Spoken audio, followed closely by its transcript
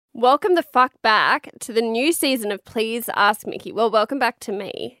Welcome the fuck back to the new season of Please Ask Mickey. Well, welcome back to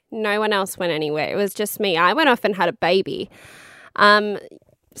me. No one else went anywhere. It was just me. I went off and had a baby. So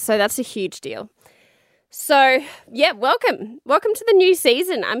that's a huge deal. So, yeah, welcome. Welcome to the new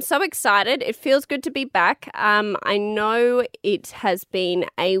season. I'm so excited. It feels good to be back. I know it has been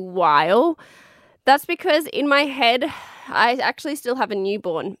a while. That's because in my head, I actually still have a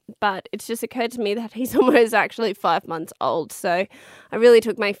newborn, but it's just occurred to me that he's almost actually 5 months old. So I really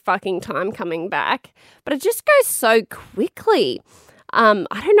took my fucking time coming back, but it just goes so quickly. I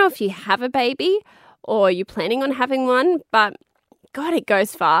don't know if you have a baby or you're planning on having one, but God, it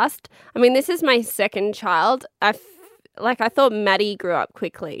goes fast. I mean, this is my second child. I thought Maddie grew up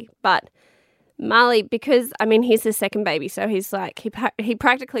quickly, but Marley, because, I mean, he's the second baby, so he's like, he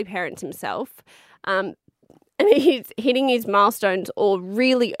practically parents himself. And he's hitting his milestones all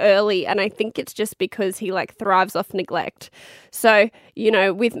really early, and I think it's just because he like thrives off neglect. So, you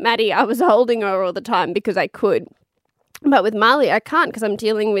know, with Maddie, I was holding her all the time because I could. But with Marley, I can't because I'm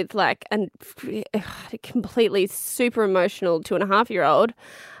dealing with like a completely super emotional 2.5-year-old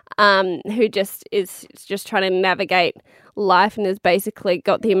who just is just trying to navigate life and has basically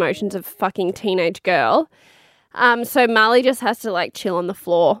got the emotions of a fucking teenage girl. So Marley just has to like chill on the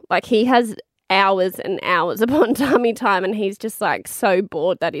floor. Like he has hours and hours upon tummy time and he's just like so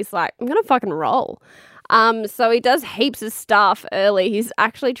bored that he's like, I'm going to fucking roll. So he does heaps of stuff early. He's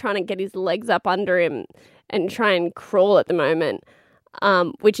actually trying to get his legs up under him and try and crawl at the moment,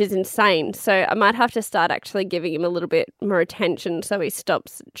 which is insane. So I might have to start actually giving him a little bit more attention so he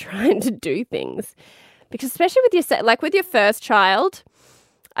stops trying to do things. Because especially with your first child,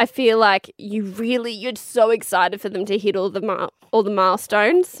 I feel like you're so excited for them to hit all the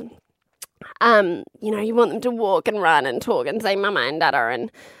milestones. You know, you want them to walk and run and talk and say mama and dada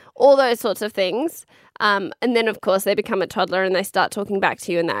and all those sorts of things. And then, of course, they become a toddler and they start talking back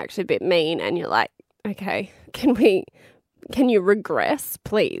to you and they're actually a bit mean and you're like, okay, can you regress,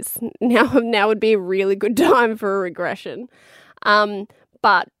 please? Now would be a really good time for a regression.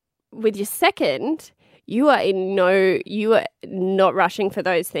 But with your second, you are not rushing for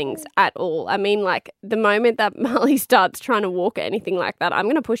those things at all. I mean, like the moment that Marley starts trying to walk or anything like that, I'm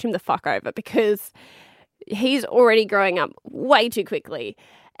going to push him the fuck over because he's already growing up way too quickly.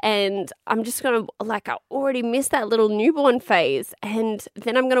 And I'm just going to, like, I already missed that little newborn phase. And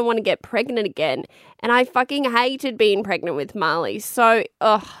then I'm going to want to get pregnant again. And I fucking hated being pregnant with Marley. So,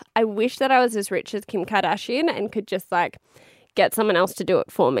 I wish that I was as rich as Kim Kardashian and could just, like, get someone else to do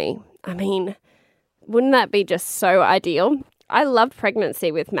it for me. I mean, wouldn't that be just so ideal? I loved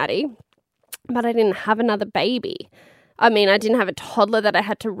pregnancy with Maddie, but I didn't have another baby. I mean, I didn't have a toddler that I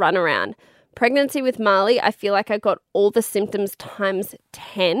had to run around. Pregnancy with Marley, I feel like I got all the symptoms times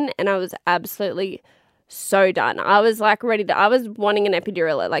 10 and I was absolutely so done. I was like I was wanting an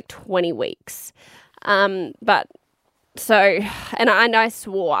epidural at like 20 weeks. And I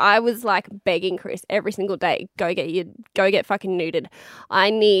swore, I was like begging Chris every single day, go get fucking neutered. I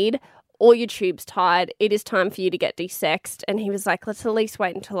need all your tubes tied. It is time for you to get desexed. And he was like, let's at least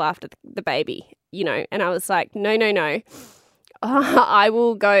wait until after the baby, you know. And I was like, no. I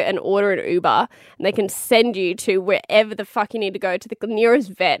will go and order an Uber and they can send you to wherever the fuck you need to go, to the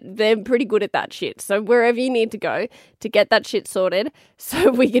nearest vet. They're pretty good at that shit. So wherever you need to go to get that shit sorted so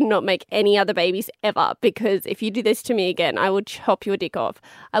we can not make any other babies ever, because if you do this to me again, I will chop your dick off.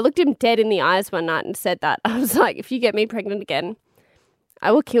 I looked him dead in the eyes one night and said that. I was like, if you get me pregnant again,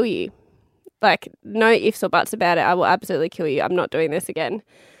 I will kill you. Like, no ifs or buts about it. I will absolutely kill you. I'm not doing this again.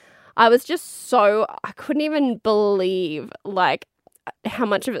 I was just I couldn't even believe like how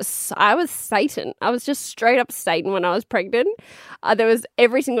much of I was Satan. I was just straight up Satan when I was pregnant. There was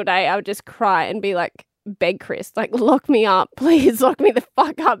every single day I would just cry and be like, beg Chris, like lock me up, please lock me the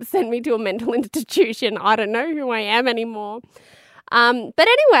fuck up, send me to a mental institution. I don't know who I am anymore. But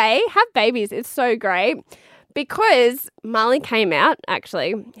anyway, have babies. It's so great because Marley came out.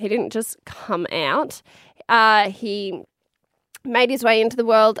 Actually, he didn't just come out. He made his way into the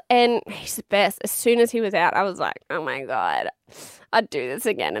world and he's the best. As soon as he was out, I was like, oh my God, I'd do this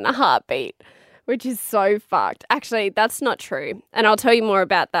again in a heartbeat, which is so fucked. Actually, that's not true. And I'll tell you more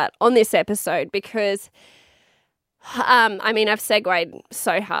about that on this episode because, I mean, I've segued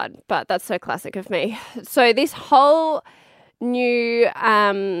so hard, but that's so classic of me. So this whole new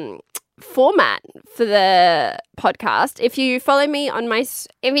format for the podcast. If you follow me on my socials,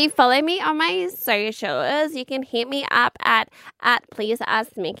 you can hit me up at Please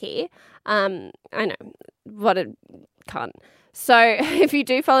Ask Mickey. I know, what a cunt. So if you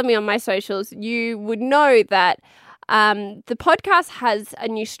do follow me on my socials, you would know that the podcast has a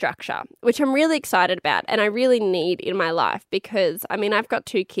new structure, which I'm really excited about and I really need in my life because, I mean, I've got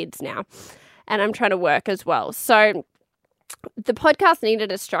 2 kids now and I'm trying to work as well. So the podcast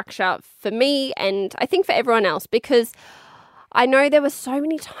needed a structure for me and I think for everyone else because I know there's so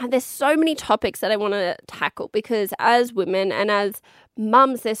many topics that I want to tackle because as women and as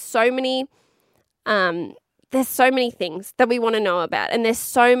mums, there's so many things that we want to know about and there's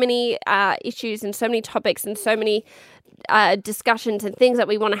so many issues and so many topics and so many discussions and things that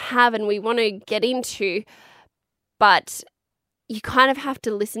we want to have and we want to get into, but you kind of have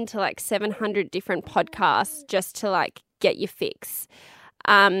to listen to like 700 different podcasts just to like get your fix.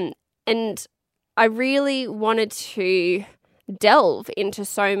 And I really wanted to delve into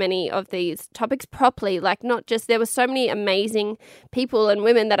so many of these topics properly, like not just, there were so many amazing people and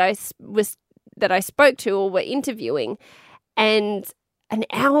women that I spoke to or were interviewing, and an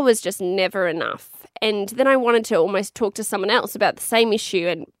hour was just never enough. And then I wanted to almost talk to someone else about the same issue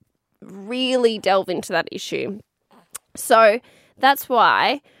and really delve into that issue. So that's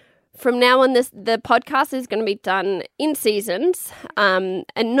why from now on, the podcast is going to be done in seasons, and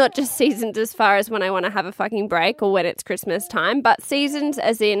not just seasons as far as when I want to have a fucking break or when it's Christmas time, but seasons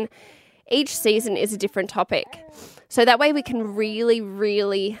as in each season is a different topic. So that way we can really,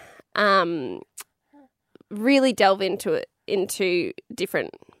 really, really delve into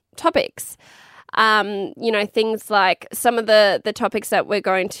different topics. Things like some of the topics that we're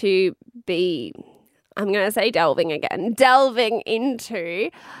going to be, I'm going to say delving into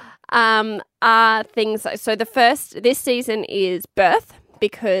are things like, so this season is birth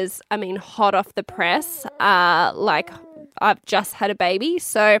because, I mean, hot off the press, like I've just had a baby.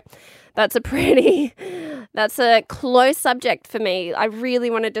 So that's a close subject for me. I really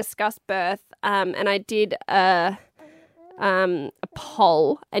want to discuss birth. And I did a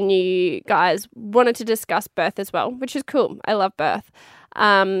poll and you guys wanted to discuss birth as well, which is cool. I love birth.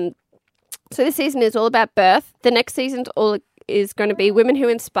 So this season is all about birth. The next season is going to be women who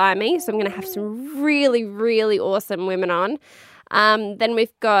inspire me. So I'm going to have some really, really awesome women on. Then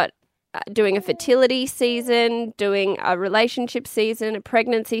we've got doing a fertility season, doing a relationship season, a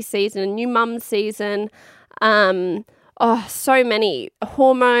pregnancy season, a new mum season. So many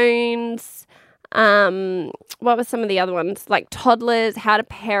hormones. What were some of the other ones? Like toddlers, how to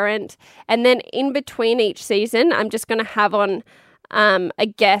parent. And then in between each season, I'm just going to have on a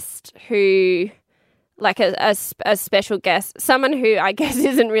guest who, like a special guest, someone who I guess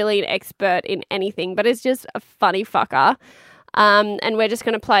isn't really an expert in anything, but is just a funny fucker. And we're just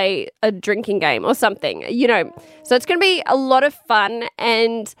going to play a drinking game or something, So it's going to be a lot of fun.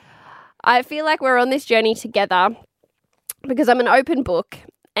 And I feel like we're on this journey together because I'm an open book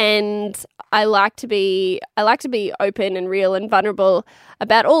and I like to be open and real and vulnerable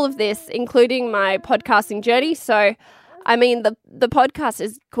about all of this, including my podcasting journey. So, I mean, the podcast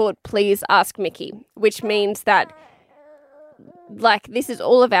is called Please Ask Mickey, which means that, like, this is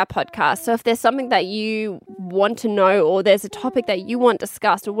all of our podcasts. So if there's something that you want to know or there's a topic that you want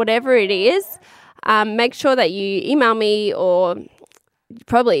discussed or whatever it is, make sure that you email me, or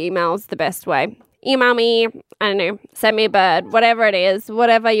probably email is the best way. Email me, I don't know, send me a bird, whatever it is,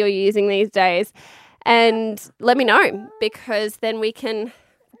 whatever you're using these days, and let me know, because then we can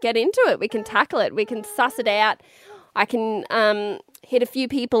get into it. We can tackle it. We can suss it out. I can hit a few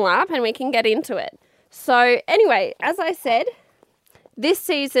people up and we can get into it. So anyway, as I said, this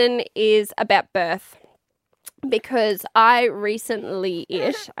season is about birth because I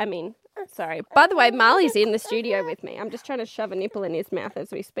recently-ish, by the way, Marley's in the studio with me. I'm just trying to shove a nipple in his mouth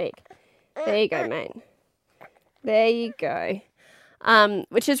as we speak. There you go, mate. There you go.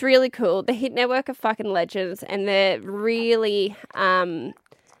 Which is really cool. The Hit Network are fucking legends, and they're really,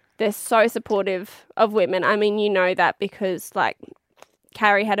 they're so supportive of women. I mean, you know that because, like,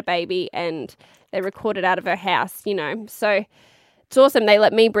 Carrie had a baby and they recorded out of her house, So it's awesome. They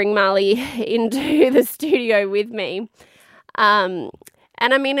let me bring Marley into the studio with me. And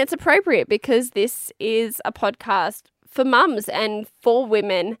I mean, it's appropriate because this is a podcast for mums and for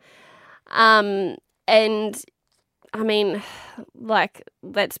women. And I mean, like,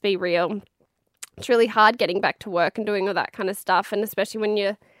 let's be real. It's really hard getting back to work and doing all that kind of stuff. And especially when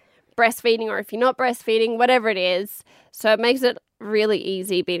you're breastfeeding or if you're not breastfeeding, whatever it is. So it makes it really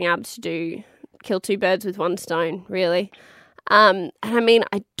easy being able to kill 2 birds with 1 stone, really. And I mean,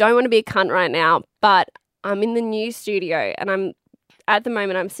 I don't want to be a cunt right now, but I'm in the new studio and at the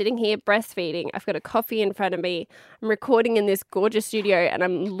moment, I'm sitting here breastfeeding. I've got a coffee in front of me. I'm recording in this gorgeous studio and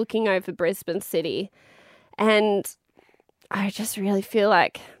I'm looking over Brisbane City. And I just really feel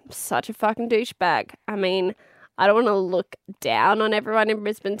like I'm such a fucking douchebag. I mean, I don't want to look down on everyone in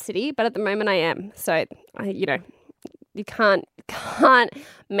Brisbane City, but at the moment I am. So, You can't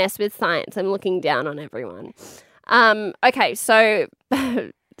mess with science. I'm looking down on everyone. Okay, so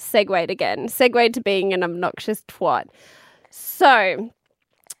segued to being an obnoxious twat. So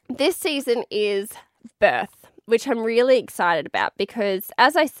this season is birth, which I'm really excited about because,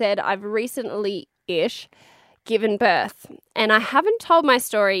 as I said, I've recently-ish given birth, and I haven't told my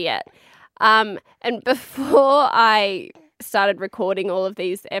story yet. And before I started recording all of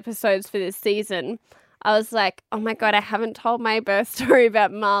these episodes for this season, I was like, oh my God, I haven't told my birth story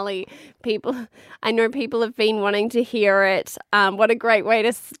about Marley. I know people have been wanting to hear it. What a great way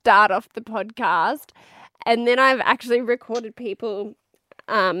to start off the podcast. And then I've actually recorded people,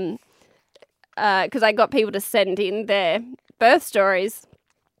 because I got people to send in their birth stories.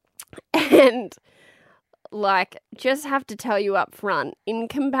 And just have to tell you up front, in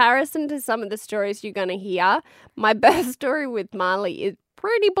comparison to some of the stories you're going to hear, my birth story with Marley is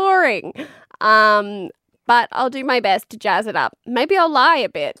pretty boring. But I'll do my best to jazz it up. Maybe I'll lie a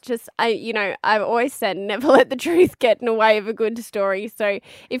bit. I've always said never let the truth get in the way of a good story. So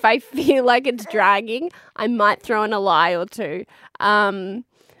if I feel like it's dragging, I might throw in a lie or two.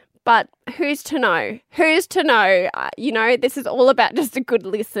 But who's to know? Who's to know? This is all about just a good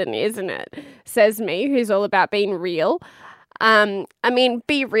listen, isn't it? Says me, who's all about being real.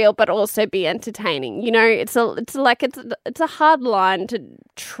 Be real, but also be entertaining. It's a hard line to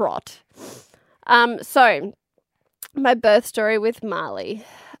trot. So my birth story with Marley.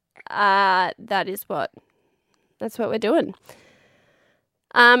 That's what we're doing.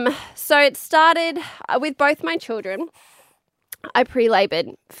 So it started with both my children. I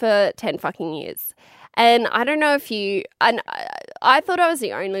pre-labored for 10 fucking years. And I don't know if I thought I was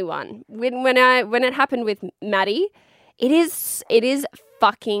the only one. When it happened with Maddie, it is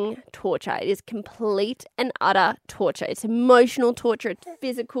fucking torture. It is complete and utter torture. It's emotional torture. It's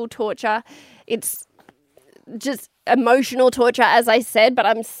physical torture. It's just emotional torture, as I said, but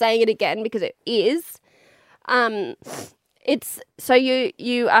I'm saying it again because it is. It's so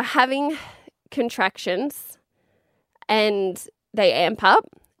you are having contractions and they amp up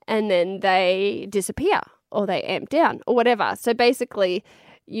and then they disappear or they amp down or whatever. So basically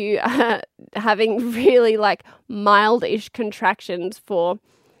you are having really mild-ish contractions for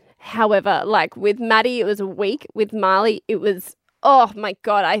however, with Maddie it was a week. With Marley it was, oh my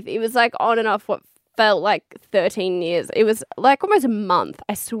God, it was on and off what felt like 13 years. It was almost a month,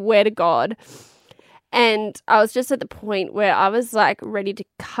 I swear to God. And I was just at the point where I was ready to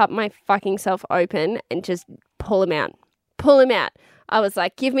cut my fucking self open and just pull him out. I was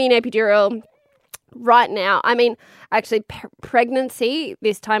like, give me an epidural right now. Actually, pregnancy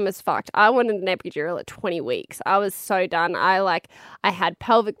this time was fucked. I wanted an epidural at 20 weeks. I was so done. I had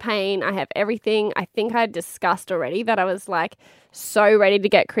pelvic pain. I have everything. I think I had discussed already that I was so ready to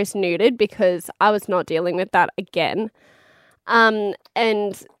get Chris neutered because I was not dealing with that again. And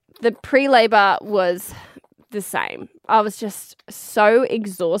the pre-labor was the same. I was just so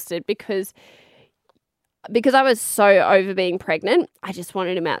exhausted because I was so over being pregnant. I just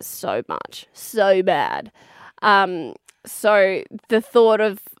wanted him out so much, so bad. So the thought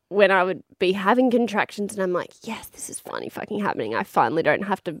of when I would be having contractions and I'm like, yes, this is finally fucking happening. I finally don't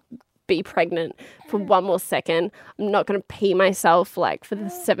have to be pregnant for one more second. I'm not going to pee myself for the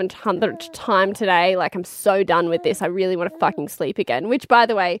 700th time today. I'm so done with this. I really want to fucking sleep again, which by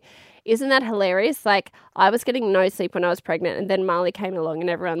the way, isn't that hilarious? I was getting no sleep when I was pregnant and then Marley came along and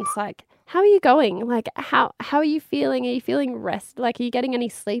everyone's like, how are you going? How are you feeling? Are you feeling rest? Are you getting any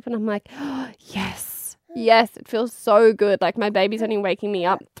sleep? And I'm like, oh, yes, it feels so good. My baby's only waking me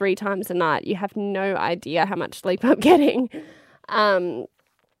up 3 times a night. You have no idea how much sleep I'm getting.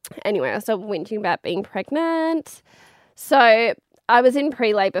 Anyway, I was still whinging about being pregnant. So I was in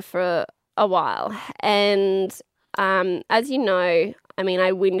pre-labor for a while. And as you know, I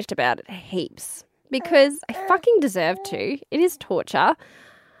whinged about it heaps because I fucking deserve to. It is torture.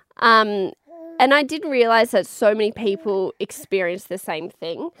 And I didn't realize that so many people experience the same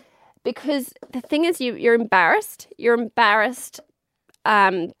thing because the thing is you're embarrassed. You're embarrassed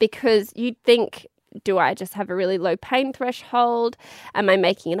because you think, do I just have a really low pain threshold? Am I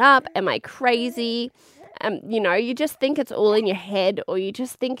making it up? Am I crazy? You just think it's all in your head or you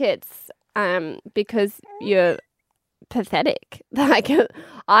just think it's because you're pathetic.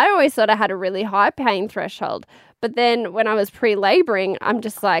 I always thought I had a really high pain threshold. But then when I was pre-laboring, I'm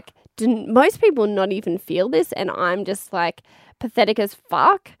just didn't most people not even feel this? And I'm just pathetic as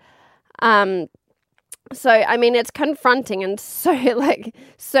fuck. So, it's confronting in so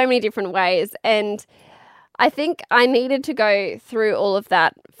many different ways. And I think I needed to go through all of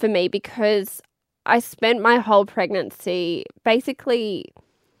that for me because I spent my whole pregnancy basically,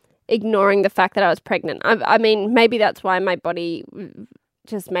 ignoring the fact that I was pregnant. I mean, maybe that's why my body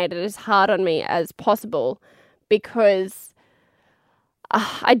just made it as hard on me as possible, because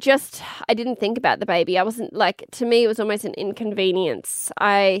I didn't think about the baby. I wasn't like, to me, it was almost an inconvenience.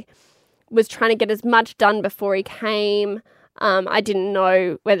 I was trying to get as much done before he came. I didn't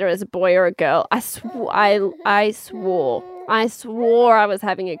know whether it was a boy or a girl. I swore I was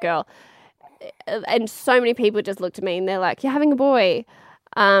having a girl. And so many people just looked at me and they're like, "You're having a boy."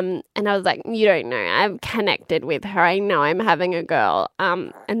 And I was like, "You don't know. I'm connected with her. I know I'm having a girl."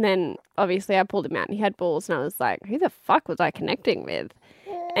 And then obviously I pulled him out and he had balls and I was like, who the fuck was I connecting with?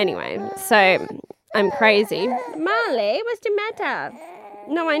 Anyway, so I'm crazy. Marley, what's the matter?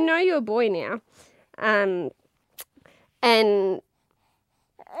 No, I know you're a boy now. And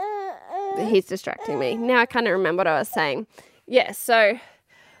he's distracting me. Now I kind of remember what I was saying. Yeah, so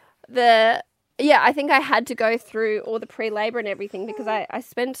I think I had to go through all the pre-labor and everything because I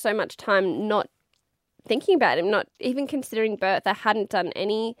spent so much time not thinking about him, not even considering birth. I hadn't done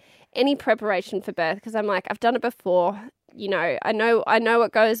any preparation for birth because I'm like, I've done it before. You know, I know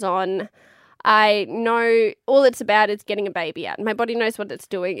what goes on. I know all it's about is getting a baby out. My body knows what it's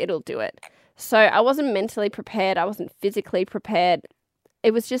doing. It'll do it. So I wasn't mentally prepared. I wasn't physically prepared.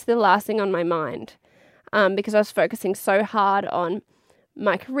 It was just the last thing on my mind because I was focusing so hard on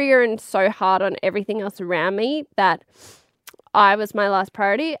my career and so hard on everything else around me that I was my last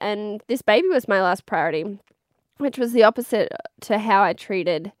priority and this baby was my last priority, which was the opposite to how I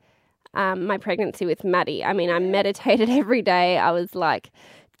treated my pregnancy with Maddie. I mean, I meditated every day. I was like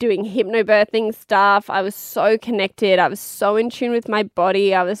doing hypnobirthing stuff. I was so connected. I was so in tune with my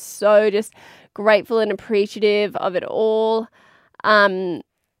body. I was so just grateful and appreciative of it all. And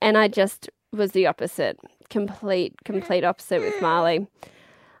I just was the opposite, complete opposite with Marley.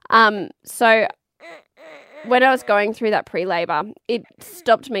 So when I was going through that pre-labor, it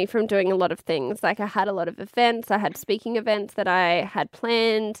stopped me from doing a lot of things. Like I had a lot of events. I had speaking events that I had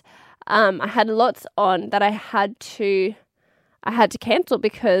planned. I had lots on that I had to cancel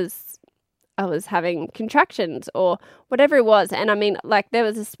because I was having contractions or whatever it was. And I mean, like there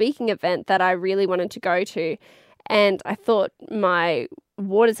was a speaking event that I really wanted to go to and I thought my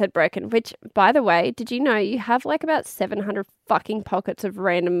waters had broken, which, by the way, did you know you have like about 700 fucking pockets of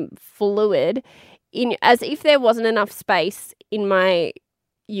random fluid in, as if there wasn't enough space in my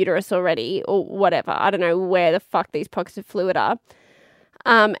uterus already or whatever. I don't know where the fuck these pockets of fluid are.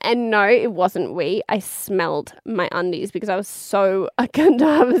 And no, it wasn't wee. I smelled my undies because I was so I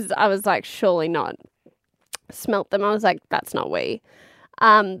was like, surely not. Smelt them. I was like, that's not wee.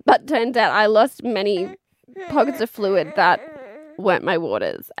 But turns out I lost many pockets of fluid that weren't my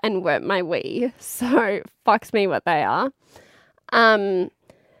waters and weren't my wee. So fucks me what they are.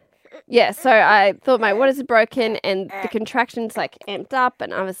 Yeah, so I thought my waters had broken and the contractions like amped up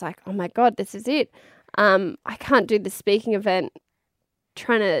and I was like, oh my God, this is it. I can't do the speaking event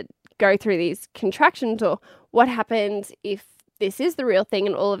trying to go through these contractions, or what happens if this is the real thing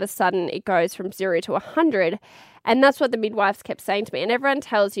and all of a sudden it goes from 0 to 100. And that's what the midwives kept saying to me. And everyone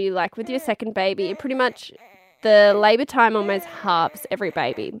tells you, like with your second baby, it pretty much the labor time almost halves every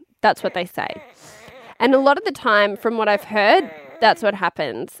baby. That's what they say. And a lot of the time, from what I've heard, that's what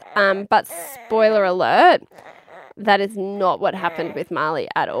happens. But spoiler alert, that is not what happened with Marley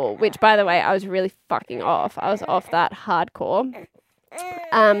at all, which, by the way, I was really fucking off. I was off that hardcore.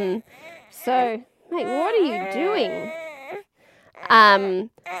 So, mate, what are you doing?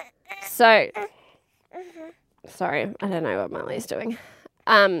 Sorry, I don't know what Marley's doing.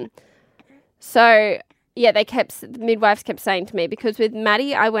 So, yeah, the midwives kept saying to me, because with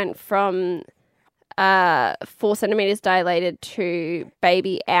Maddie, I went from 4 centimeters dilated to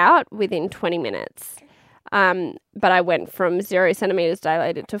baby out within 20 minutes. But I went from 0 centimeters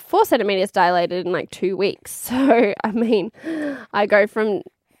dilated to 4 centimeters dilated in like 2 weeks. So, I mean, I go from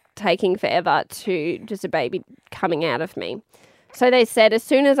taking forever to just a baby coming out of me. So they said as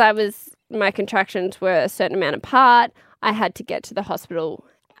soon as my contractions were a certain amount apart, I had to get to the hospital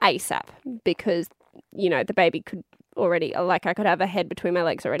ASAP because, you know, the baby could already, like I could have a head between my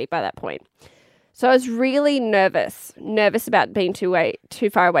legs already by that point. So I was really nervous about being too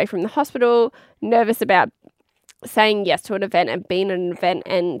far away from the hospital, nervous about saying yes to an event and being at an event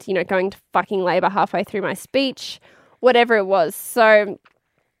and, you know, going to fucking labor halfway through my speech, whatever it was. So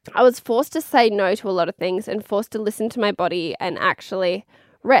I was forced to say no to a lot of things and forced to listen to my body and actually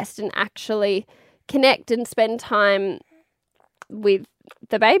rest and actually connect and spend time with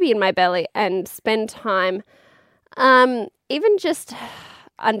the baby in my belly and spend time even just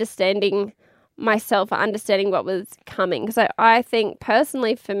understanding myself, understanding what was coming. Because I think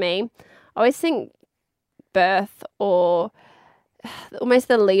personally for me, I always think birth or almost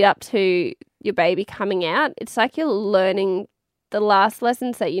the lead up to your baby coming out. It's like you're learning the last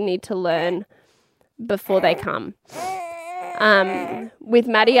lessons that you need to learn before they come. With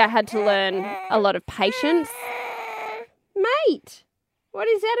Maddie, I had to learn a lot of patience. Mate, what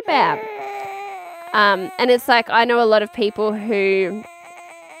is that about? And it's like, I know a lot of people who,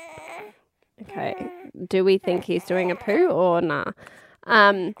 okay, do we think he's doing a poo or nah?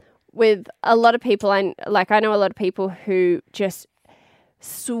 With a lot of people, I know a lot of people who just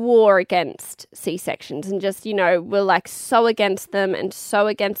swore against C-sections and just, were like so against them and so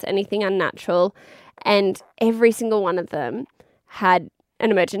against anything unnatural. And every single one of them had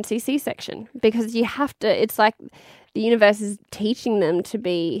an emergency C-section because you have to, it's like the universe is teaching them to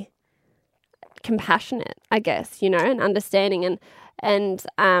be compassionate, I guess, and understanding. And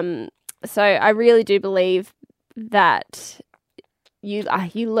so I really do believe that you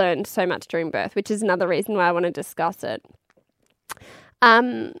learned so much during birth, which is another reason why I want to discuss it.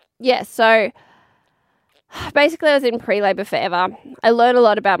 So basically I was in pre-labor forever. I learned a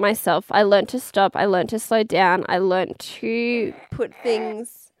lot about myself. I learned to stop. I learned to slow down. I learned to put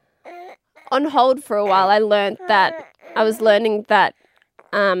things on hold for a while. I learned that I was learning to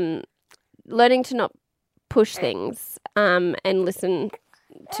not push things and listen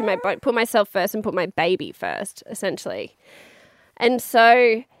to put myself first and put my baby first, essentially. And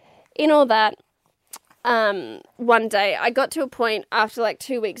so in all that, one day I got to a point after like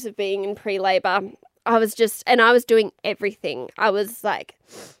 2 weeks of being in pre-labor, I was doing everything. I was like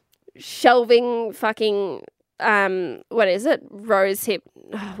shelving fucking, rose hip,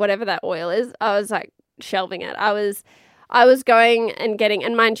 whatever that oil is. I was like shelving it. I was going and getting,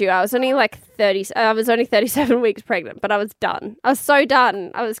 and mind you, I was only 37 weeks pregnant, but I was done. I was so done.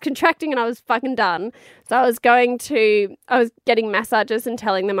 I was contracting and I was fucking done. So I was getting massages and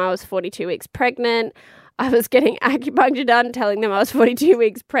telling them I was 42 weeks pregnant. I was getting acupuncture done, telling them I was 42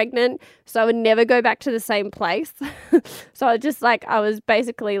 weeks pregnant. So I would never go back to the same place. So I was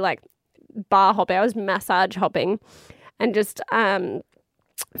basically like bar hopping. I was massage hopping and just,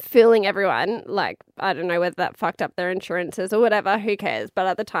 fooling everyone. Like, I don't know whether that fucked up their insurances or whatever, who cares? But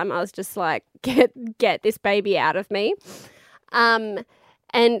at the time I was just like, get this baby out of me. And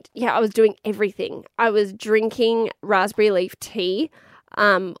yeah, I was doing everything. I was drinking raspberry leaf tea.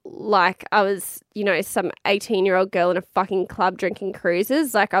 Like I was, some 18-year-old girl in a fucking club drinking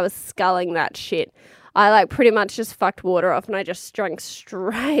cruises. Like I was sculling that shit. I pretty much just fucked water off and I just drank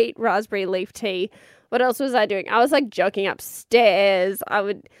straight raspberry leaf tea. What else was I doing? I was jogging upstairs. I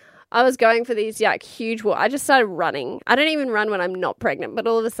was going for these huge walks. I just started running. I don't even run when I'm not pregnant, but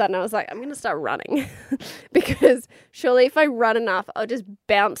all of a sudden I was like, I'm going to start running because surely if I run enough, I'll just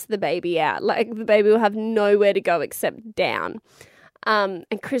bounce the baby out. Like the baby will have nowhere to go except down. And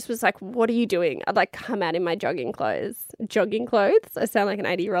Chris was like, what are you doing? I'd come out in my jogging clothes. Jogging clothes? I sound like an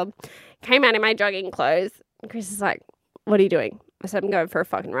 80-year-old. Came out in my jogging clothes. And Chris is like, what are you doing? I said, I'm going for a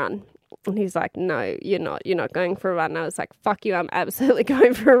fucking run. And he's like, no, you're not. You're not going for a run. And I was like, fuck you. I'm absolutely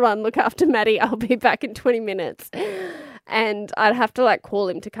going for a run. Look after Maddie. I'll be back in 20 minutes. And I'd have to call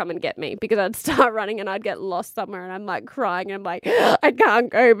him to come and get me because I'd start running and I'd get lost somewhere and I'm crying and I'm like, I can't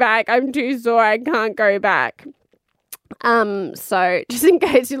go back. I'm too sore. I can't go back. So just in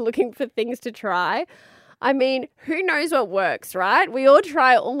case you're looking for things to try, I mean, who knows what works, right? We all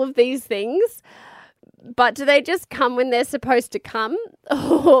try all of these things, but do they just come when they're supposed to come?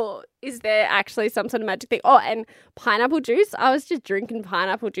 Or is there actually some sort of magic thing? Oh, and pineapple juice. I was just drinking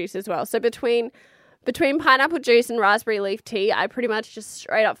pineapple juice as well. So between pineapple juice and raspberry leaf tea, I pretty much just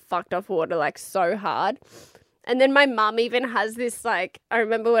straight up fucked off water so hard. And then my mum even has this I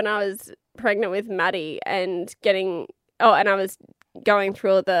remember when I was pregnant with Maddie and and I was going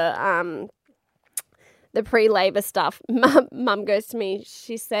through all the pre-labor stuff. Mum goes to me,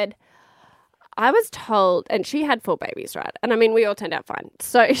 she said, I was told, and she had 4 babies, right? And I mean, we all turned out fine.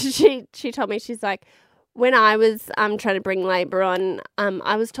 So she told me, she's like, when I was trying to bring labor on,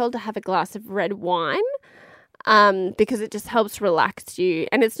 I was told to have a glass of red wine because it just helps relax you.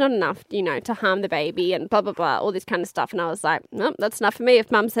 And it's not enough, to harm the baby and blah, blah, blah, all this kind of stuff. And I was like, nope, that's enough for me. If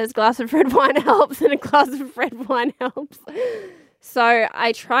mum says glass of red wine helps, then a glass of red wine helps. So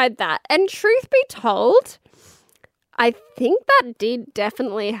I tried that. And truth be told, I think that did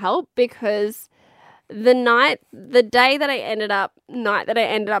definitely help because the day that I ended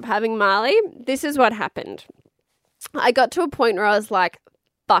up having Marley, this is what happened. I got to a point where I was like,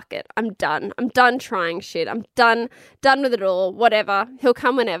 fuck it, I'm done. I'm done trying shit. I'm done with it all. Whatever. He'll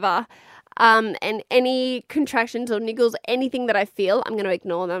come whenever. And any contractions or niggles, anything that I feel, I'm going to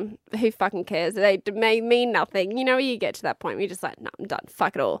ignore them. Who fucking cares? They may mean nothing. You get to that point where you're just like, no, I'm done.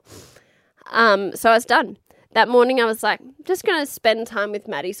 Fuck it all. So I was done. that morning I was like, I'm just going to spend time with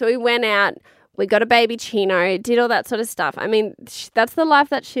Maddie. So we went out, we got a baby chino, did all that sort of stuff. I mean, that's the life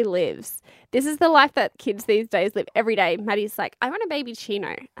that she lives. This is the life that kids these days live every day. Maddie's like, I want a baby chino.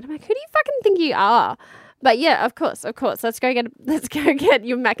 And I'm like, who do you fucking think you are? But yeah, of course. Let's go get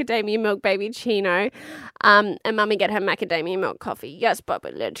your macadamia milk baby chino, and Mummy get her macadamia milk coffee. Yes,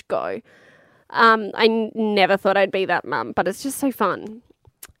 Bubba, let's go. I never thought I'd be that mum, but it's just so fun.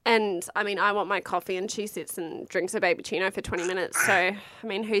 And I mean, I want my coffee, and she sits and drinks a baby chino for 20 minutes. So I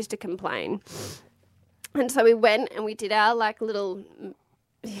mean, who's to complain? And so we went and we did our little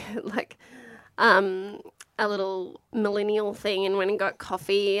a little millennial thing, and went and got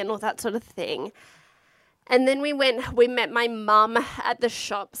coffee and all that sort of thing. And then we met my mum at the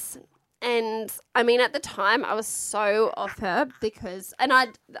shops. And I mean, at the time I was so off her because, and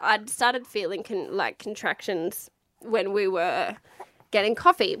I'd started feeling contractions when we were getting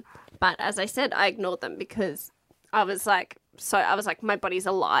coffee. But as I said, I ignored them because I was like, my body's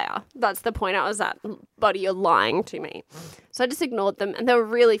a liar. That's the point I was at. Body, you're lying to me. So I just ignored them, and they were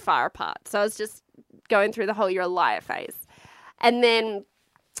really far apart. So I was just going through the whole you're a liar phase. And then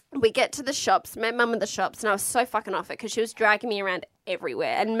we get to the shops, met Mum at the shops, and I was so fucking off it because she was dragging me around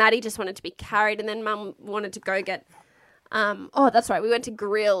everywhere. And Maddie just wanted to be carried, and then Mum wanted to go get, that's right, we went to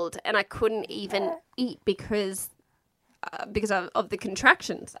Grilled, and I couldn't even eat because of the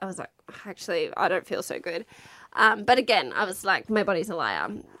contractions. I was like, actually, I don't feel so good. But again, I was like, my body's a liar.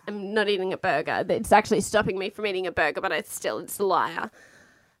 I'm not eating a burger. It's actually stopping me from eating a burger, but it's a liar.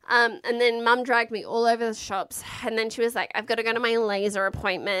 And then Mum dragged me all over the shops, and then she was like, I've got to go to my laser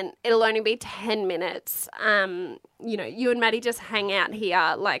appointment. It'll only be 10 minutes. You and Maddie just hang out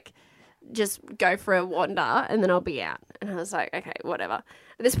here, just go for a wander, and then I'll be out. And I was like, okay, whatever.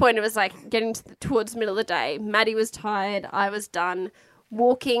 At this point, it was getting towards the middle of the day. Maddie was tired. I was done.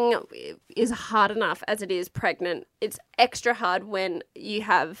 Walking is hard enough as it is pregnant. It's extra hard when you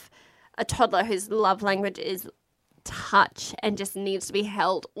have a toddler whose love language is touch and just needs to be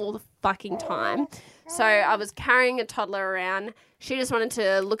held all the fucking time. So I was carrying a toddler around. She just wanted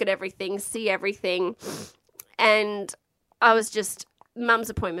to look at everything, see everything. And I was just, Mum's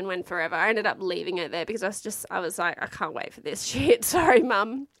appointment went forever. I ended up leaving her there because I was like, I can't wait for this shit. Sorry,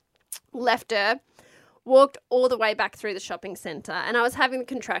 Mum. Left her, walked all the way back through the shopping centre, and I was having the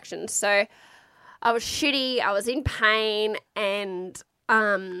contractions. So I was shitty, I was in pain, and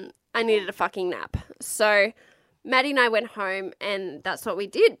I needed a fucking nap. So Maddie and I went home, and that's what we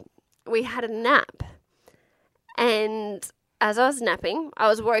did. We had a nap. And as I was napping, I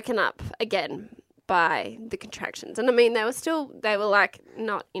was woken up again by the contractions. And I mean, they were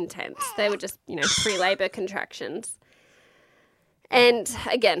not intense. They were just, pre-labor contractions. And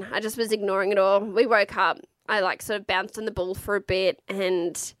again, I just was ignoring it all. We woke up. I sort of bounced on the ball for a bit,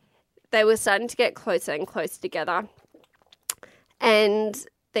 and they were starting to get closer and closer together. And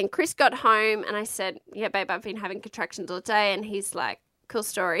then Chris got home, and I said, yeah, babe, I've been having contractions all day. And he's like, cool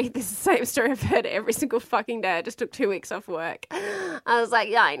story. This is the same story I've heard every single fucking day. I just took 2 weeks off work. I was like,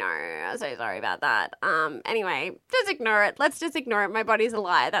 yeah, I know. I'm so sorry about that. Anyway, just ignore it. Let's just ignore it. My body's a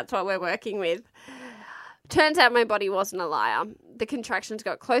liar. That's what we're working with. Turns out my body wasn't a liar. The contractions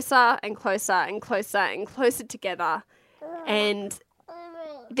got closer and closer and closer and closer together. And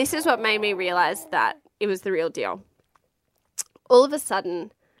this is what made me realize that it was the real deal. All of a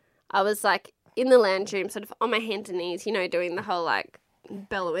sudden, I was in the lounge room, sort of on my hands and knees, doing the whole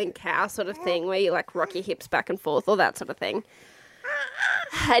bellowing cow sort of thing where you rock your hips back and forth, all that sort of thing.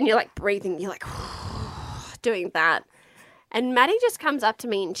 And you're breathing, you're doing that. And Maddie just comes up to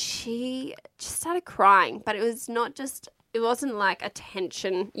me, and she just started crying, but it wasn't a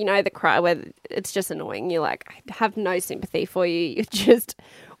tension, the cry where it's just annoying. You're I have no sympathy for you. You're just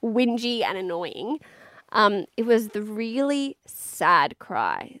whingy and annoying. It was the really sad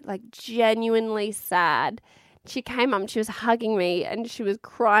cry, genuinely sad. She came up, she was hugging me, and she was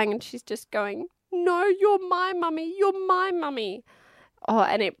crying, and she's just going, no, you're my mummy. You're my mummy. Oh,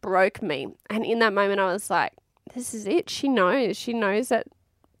 and it broke me. And in that moment, I was like, this is it. She knows that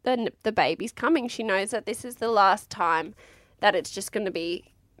the baby's coming. She knows that this is the last time that it's just going to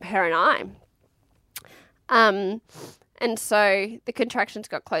be her and I. And so the contractions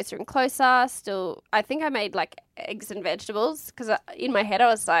got closer and closer. Still, I think I made eggs and vegetables because in my head I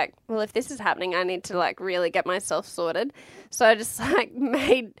was like, well, if this is happening, I need to really get myself sorted. So I just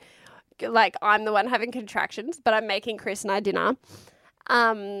made I'm the one having contractions, but I'm making Chris and I dinner.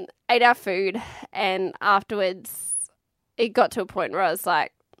 Ate our food, and afterwards it got to a point where I was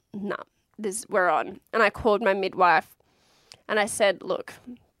like, no, we're on. And I called my midwife and I said, look,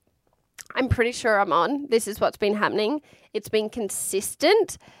 I'm pretty sure I'm on. This is what's been happening. It's been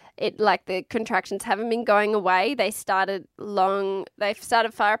consistent. the contractions haven't been going away. They've started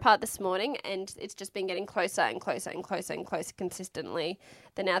far apart this morning, and it's just been getting closer and closer and closer and closer consistently.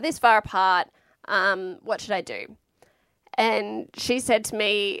 They're now this far apart. What should I do? And she said to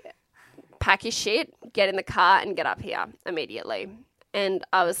me, pack your shit, get in the car and get up here immediately. And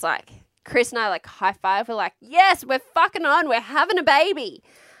I was like, Chris and I like high five. We're like, yes, we're fucking on. We're having a baby.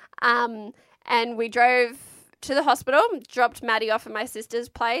 And we drove to the hospital, dropped Maddie off at my sister's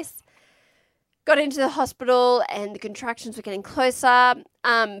place, got into the hospital, and the contractions were getting closer.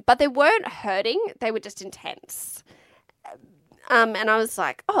 But they weren't hurting. They were just intense. And I was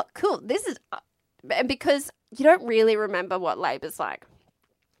like, oh, cool. This is, and because you don't really remember what labor's like.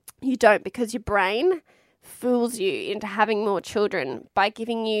 You don't, because your brain fools you into having more children by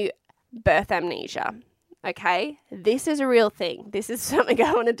giving you birth amnesia. Okay? This is a real thing. This is something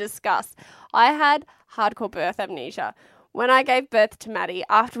I want to discuss. I had hardcore birth amnesia. When I gave birth to Maddie,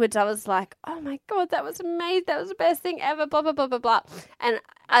 afterwards I was like, oh my God, that was amazing. That was the best thing ever, blah, blah, blah, blah, blah. And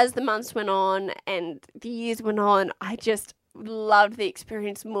as the months went on and the years went on, I just loved the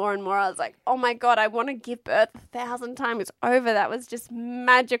experience more and more. I was like, oh my God, I want to give birth 1,000 times over. That was just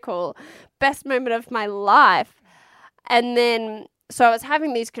magical. Best moment of my life. And then, so I was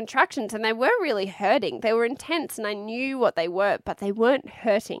having these contractions and they weren't really hurting. They were intense and I knew what they were, but they weren't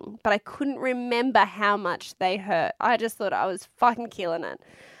hurting. But I couldn't remember how much they hurt. I just thought I was fucking killing it.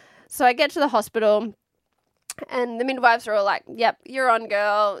 So I get to the hospital and the midwives are all like, yep, you're on,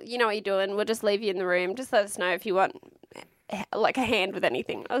 girl. You know what you're doing. We'll just leave you in the room. Just let us know if you want like a hand with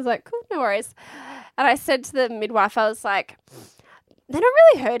anything. I was like, cool, no worries. And I said to the midwife, I was like, they're not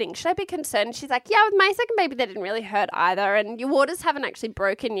really hurting. Should I be concerned? She's like, yeah, with my second baby, they didn't really hurt either. And your waters haven't actually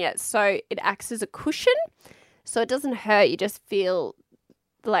broken yet. So it acts as a cushion. So it doesn't hurt. You just feel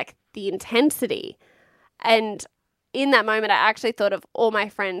like the intensity. And in that moment, I actually thought of all my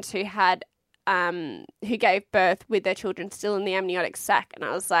friends who had, who gave birth with their children still in the amniotic sac. And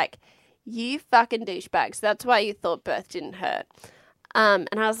I was like, you fucking douchebags. That's why you thought birth didn't hurt. And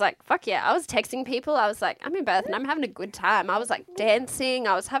I was like, fuck yeah. I was texting people. I was like, I'm in birth and I'm having a good time. I was like dancing.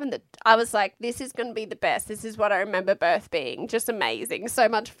 I was like, this is going to be the best. This is what I remember birth being. Just amazing. So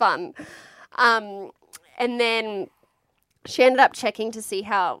much fun. And then she ended up checking to see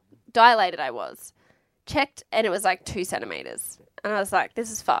how dilated I was. Checked and it was like 2 centimeters. And I was like, this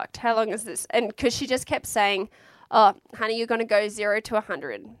is fucked. How long is this? And because she just kept saying, oh, honey, you're going to go 0 to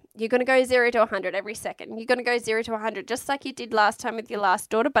 100. You're going to go 0 to 100 every second. You're going to go 0 to 100 just like you did last time with your last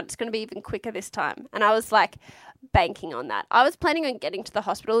daughter, but it's going to be even quicker this time. And I was like banking on that. I was planning on getting to the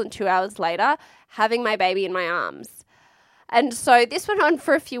hospital and 2 hours later having my baby in my arms. And so this went on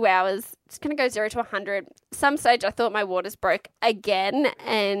for a few hours. It's going to go 0 to 100. Some stage I thought my waters broke again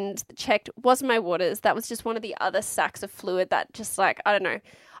and checked. Wasn't my waters. That was just one of the other sacs of fluid that just like, I don't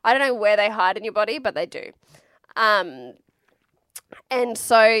know where they hide in your body, but they do. And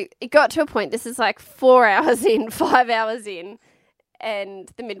so it got to a point, this is like 4 hours in, 5 hours in,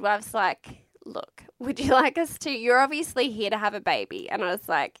 and the midwife's like, look, would you like us to, you're obviously here to have a baby. And I was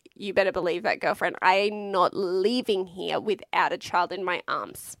like, you better believe that, girlfriend. I am not leaving here without a child in my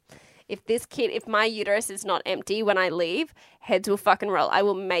arms. If my uterus is not empty when I leave, heads will fucking roll. I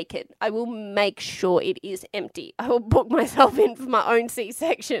will make it. I will make sure it is empty. I will book myself in for my own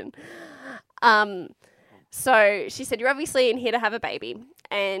C-section. So she said, you're obviously in here to have a baby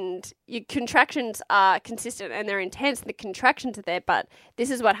and your contractions are consistent and they're intense and the contractions are there, but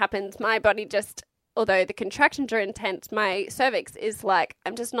this is what happens. My body just, although the contractions are intense, my cervix is like,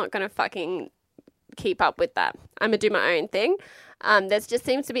 I'm just not going to fucking keep up with that. I'm going to do my own thing. There just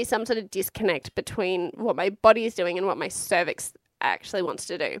seems to be some sort of disconnect between what my body is doing and what my cervix actually wants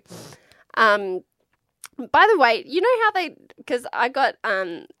to do. By the way, you know how because I got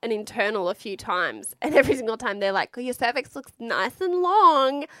an internal a few times and every single time they're like, oh, your cervix looks nice and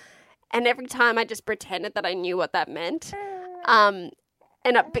long. And every time I just pretended that I knew what that meant.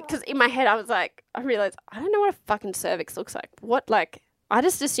 Because in my head I realized I don't know what a fucking cervix looks like. I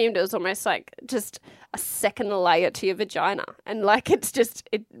just assumed it was almost like just a second layer to your vagina. And like it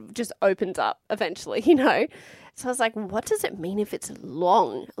just opens up eventually, you know. So I was like, what does it mean if it's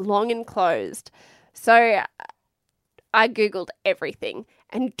long and closed? So I Googled everything.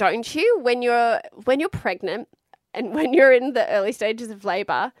 And don't you, when you're pregnant and when you're in the early stages of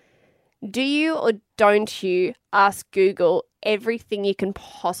labor, do you or don't you ask Google everything you can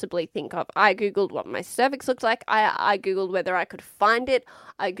possibly think of? I Googled what my cervix looked like. I Googled whether I could find it.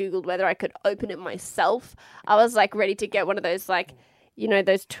 I Googled whether I could open it myself. I was like ready to get one of those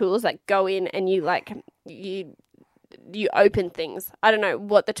those tools that go in and you you open things. I don't know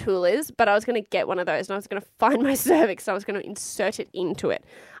what the tool is, but I was going to get one of those and I was going to find my cervix and I was going to insert it into it.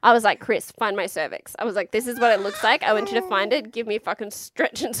 I was like, Chris, find my cervix. I was like, this is what it looks like. I want you to find it. Give me a fucking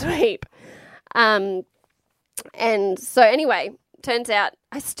stretch and sweep. And so anyway, turns out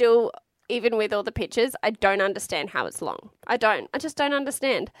I still, even with all the pictures, I don't understand how it's long. I just don't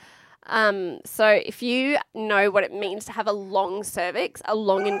understand. So if you know what it means to have a long cervix, a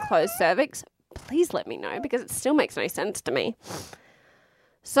long enclosed cervix, please let me know because it still makes no sense to me.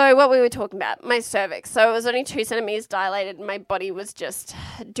 So what we were talking about, my cervix. So it was only 2 centimeters dilated and my body was just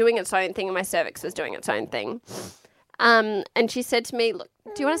doing its own thing and my cervix was doing its own thing. And she said to me, look,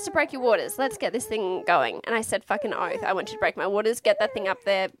 do you want us to break your waters? Let's get this thing going. And I said, fucking oath, I want you to break my waters, get that thing up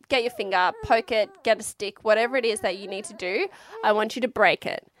there, get your finger, poke it, get a stick, whatever it is that you need to do, I want you to break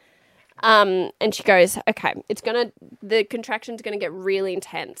it. And she goes, okay, the contraction's going to get really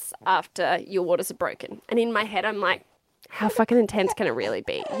intense after your waters are broken. And in my head, I'm like, how fucking intense can it really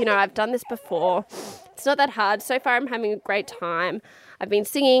be? You know, I've done this before. It's not that hard. So far, I'm having a great time. I've been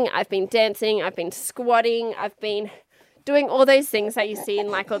singing, I've been dancing, I've been squatting, I've been doing all those things that you see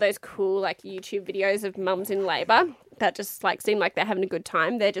in like all those cool like YouTube videos of mums in labour that just like seem like they're having a good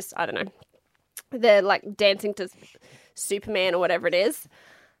time. They're just, I don't know, they're like dancing to Superman or whatever it is.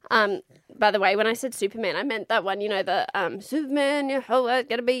 By the way, when I said Superman, I meant that one, you know, the Superman, your whole world's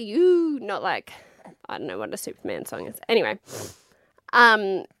gonna be you, not like, I don't know what a Superman song is. Anyway,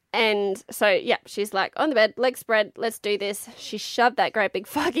 and so, yeah, she's like, on the bed, legs spread, let's do this. She shoved that great big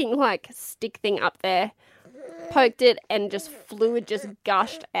fucking like stick thing up there, poked it, and just fluid just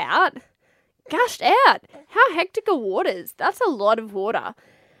gushed out. Gushed out. How hectic are waters? That's a lot of water.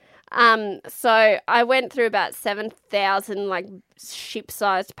 So I went through about 7,000 like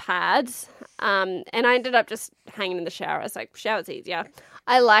ship-sized pads, and I ended up just hanging in the shower. I was like, shower's easier.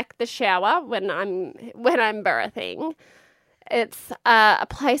 I like the shower when I'm birthing. It's a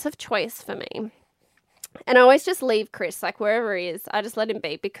place of choice for me. And I always just leave Chris, like wherever he is, I just let him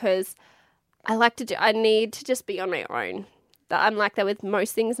be because I need to just be on my own. I'm like that with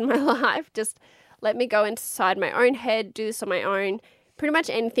most things in my life. Just let me go inside my own head, do this on my own. Pretty much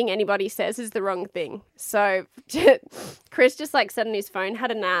anything anybody says is the wrong thing. So Chris just like sat on his phone, had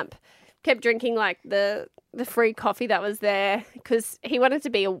a nap, kept drinking like the free coffee that was there because he wanted to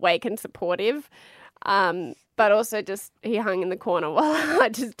be awake and supportive. But also just he hung in the corner while I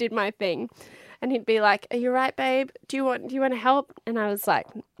just did my thing. And he'd be like, are you right, babe? Do you want to help? And I was like,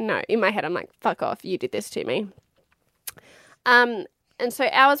 no. In my head, I'm like, fuck off. You did this to me. And so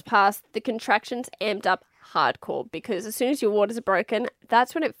hours passed. The contractions amped up hardcore because as soon as your waters are broken,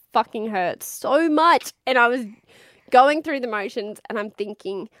 that's when it fucking hurts so much. And I was going through the motions and I'm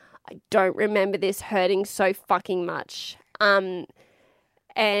thinking, I don't remember this hurting so fucking much. And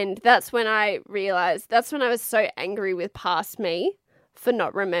that's when I realized, that's when I was so angry with past me for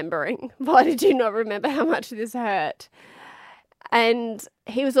not remembering. Why did you not remember how much this hurt? And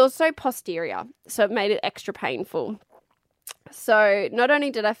he was also posterior, so it made it extra painful. So not only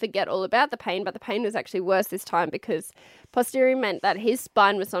did I forget all about the pain, but the pain was actually worse this time because posterior meant that his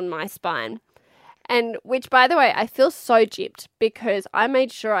spine was on my spine. And which, by the way, I feel so gypped because I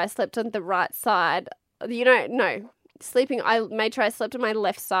made sure I slept on the right side. I made sure I slept on my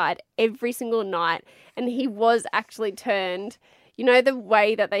left side every single night. And he was actually turned, you know, the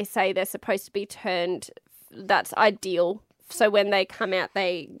way that they say they're supposed to be turned, that's ideal. So when they come out,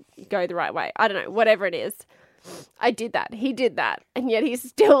 they go the right way. I don't know, whatever it is. I did that. He did that. And yet he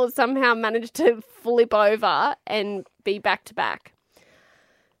still somehow managed to flip over and be back to back.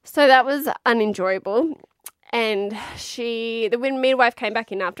 So that was unenjoyable. And the midwife came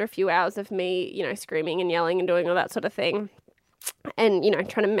back in after a few hours of me, you know, screaming and yelling and doing all that sort of thing. And, you know,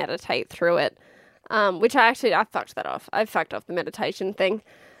 trying to meditate through it. Which I fucked that off. I fucked off the meditation thing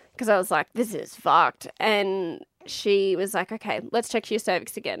because I was like, this is fucked. And she was like, okay, let's check your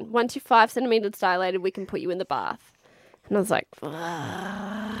cervix again. Once you're 5 centimeters dilated, we can put you in the bath. And I was like,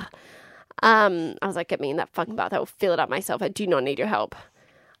 ugh. I was like, get me in that fucking bath. I will fill it up myself. I do not need your help.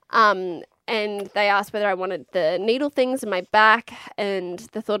 And they asked whether I wanted the needle things in my back, and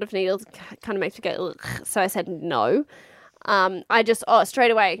the thought of needles kind of makes me go, ugh. So I said no.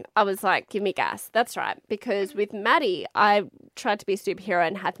 Straight away, I was like, give me gas. That's right. Because with Maddie, I tried to be a superhero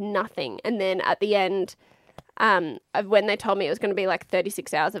and have nothing. And then at the end, when they told me it was going to be like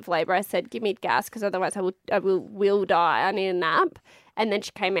 36 hours of labor, I said, give me gas because otherwise I will die. I need a nap. And then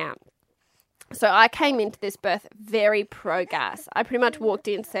she came out. So I came into this birth very pro-gas. I pretty much walked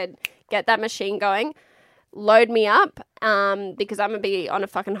in and said, get that machine going, load me up, because I'm going to be on a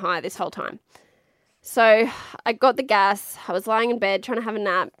fucking high this whole time. So I got the gas. I was lying in bed trying to have a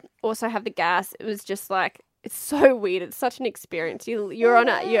nap, also have the gas. It was just like It's so weird. It's such an experience. You're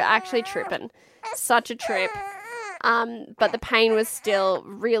actually tripping. Such a trip. But the pain was still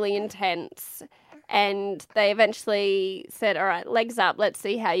really intense. And they eventually said, all right, legs up. Let's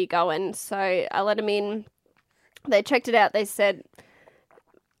see how you're going. So I let them in. They checked it out. They said,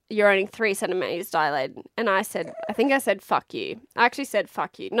 you're only 3 centimeters dilated. And I think I said, fuck you. I actually said,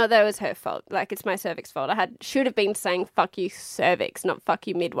 fuck you. No, that was her fault. Like, it's my cervix fault. Should have been saying, fuck you cervix, not fuck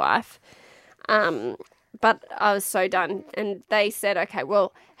you midwife. But I was so done. And they said, okay,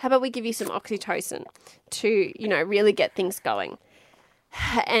 well, how about we give you some oxytocin to, really get things going.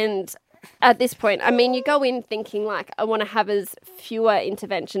 And at this point, I mean, you go in thinking like, I want to have as fewer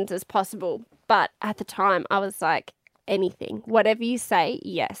interventions as possible. But at the time I was like, anything, whatever you say,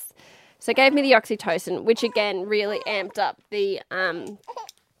 yes. So gave me the oxytocin, which again really amped up the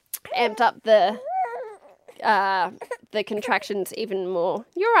contractions even more.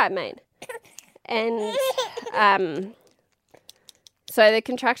 You're right, mate. And so the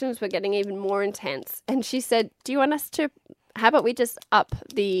contractions were getting even more intense. And she said, do you want us to, how about we just up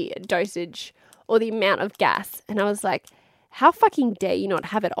the dosage or the amount of gas? And I was like, how fucking dare you not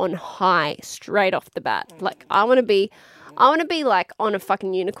have it on high straight off the bat? Like, I want to be like on a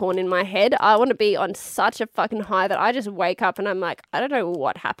fucking unicorn in my head. I want to be on such a fucking high that I just wake up and I'm like, I don't know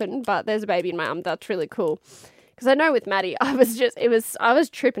what happened, but there's a baby in my arm. That's really cool. Because I know with Maddie, I was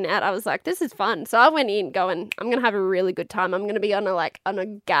tripping out. I was like, this is fun. So I went in going, I'm going to have a really good time. I'm going to be on a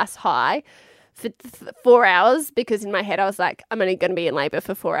gas high for 4 hours, because in my head I was like, I'm only going to be in labor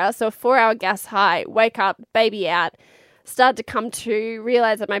for 4 hours. So a 4-hour gas high, wake up, baby out, start to come to,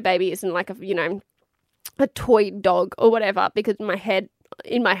 realize that my baby isn't like a toy dog or whatever, because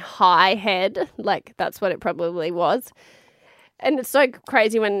in my high head, like that's what it probably was. And it's so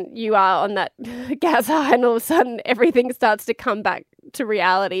crazy when you are on that gas high and all of a sudden everything starts to come back to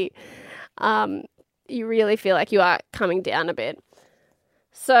reality. You really feel like you are coming down a bit.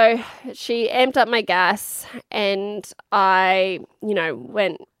 So she amped up my gas and I,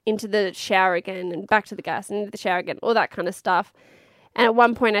 went into the shower again and back to the gas and into the shower again, all that kind of stuff. And at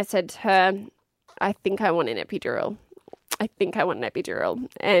one point I said to her, I think I want an epidural.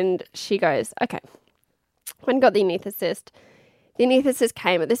 And she goes, okay. When I got the anaesthetist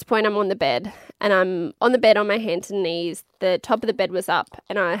came. At this point I'm on the bed and I'm on the bed on my hands and knees. The top of the bed was up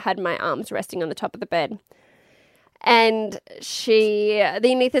and I had my arms resting on the top of the bed. And the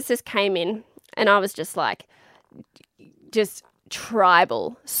anaesthetist came in and I was just like,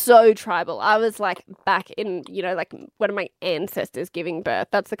 tribal, so tribal. I was like back in, like one of my ancestors giving birth.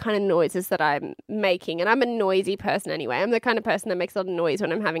 That's the kind of noises that I'm making. And I'm a noisy person anyway. I'm the kind of person that makes a lot of noise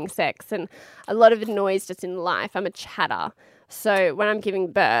when I'm having sex and a lot of noise just in life. I'm a chatter. So when I'm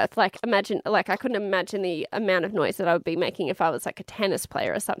giving birth, I couldn't imagine the amount of noise that I would be making if I was like a tennis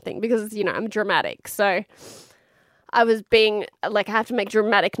player or something, because, I'm dramatic. So I was being like, I have to make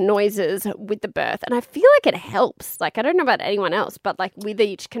dramatic noises with the birth. And I feel like it helps. Like, I don't know about anyone else, but like with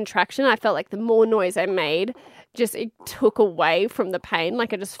each contraction, I felt like the more noise I made, it took away from the pain.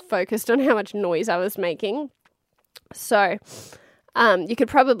 Like I just focused on how much noise I was making. So you could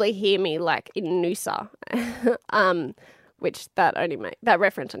probably hear me like in Noosa, which that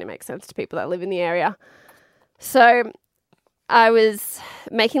reference only makes sense to people that live in the area. So I was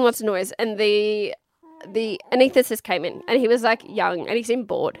making lots of noise and the anaesthetist came in and he was like young and he seemed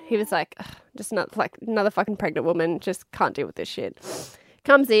bored. He was like, just not like another fucking pregnant woman, just can't deal with this shit.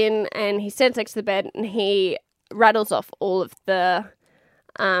 Comes in and he stands next to the bed and he rattles off all of the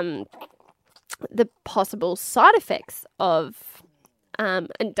possible side effects of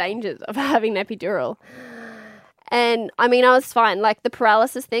and dangers of having an epidural. And I mean, I was fine. Like the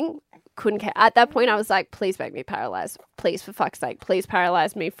paralysis thing, couldn't care. At that point, I was like, please make me paralyzed. Please, for fuck's sake, please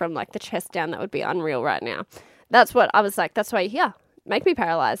paralyze me from like the chest down. That would be unreal right now. That's what I was like. That's why you're here. Make me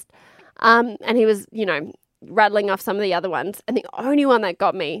paralyzed. And he was, rattling off some of the other ones. And the only one that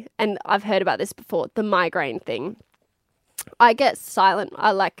got me, and I've heard about this before, the migraine thing. I get silent.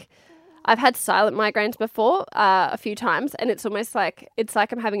 I've had silent migraines before a few times, and it's almost like,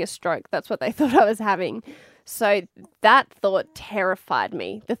 I'm having a stroke. That's what they thought I was having. So that thought terrified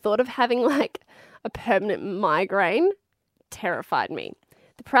me. The thought of having like a permanent migraine terrified me.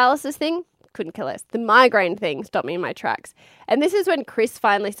 The paralysis thing, couldn't care less. The migraine thing stopped me in my tracks. And this is when Chris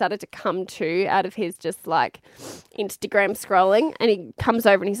finally started to come to out of his just like Instagram scrolling. And he comes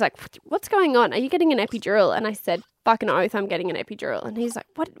over and he's like, what's going on? Are you getting an epidural? And I said, fucking oath, I'm getting an epidural. And he's like,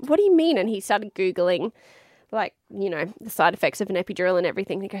 what do you mean? And he started Googling like, the side effects of an epidural and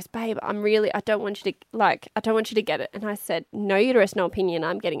everything. And he goes, babe, I don't want you to get it. And I said, no uterus, no opinion.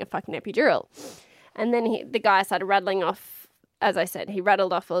 I'm getting a fucking epidural. And then the guy started rattling off as I said, he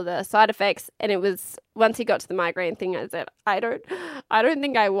rattled off all the side effects, and it was once he got to the migraine thing, I said, I don't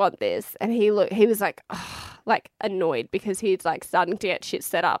think I want this. And he was like, oh, like annoyed because he's like starting to get shit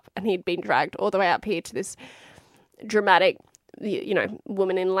set up, and he'd been dragged all the way up here to this dramatic,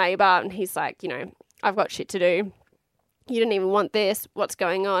 woman in labor, and he's like, I've got shit to do. You didn't even want this. What's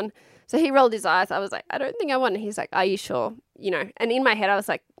going on? So he rolled his eyes. I was like, I don't think I want it. He's like, are you sure? And in my head, I was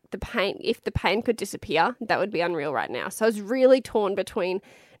like, if the pain could disappear, that would be unreal right now. So I was really torn between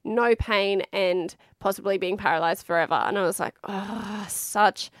no pain and possibly being paralyzed forever. And I was like, oh,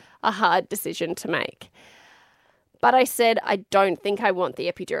 such a hard decision to make. But I said, I don't think I want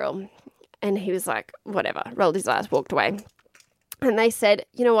the epidural. And he was like, whatever, rolled his eyes, walked away. And they said,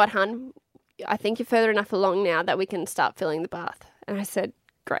 you know what, hun? I think you're further enough along now that we can start filling the bath. And I said,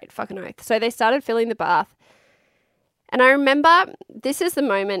 great, fucking oath. So they started filling the bath. And I remember this is the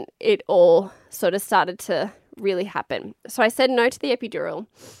moment it all sort of started to really happen. So I said no to the epidural.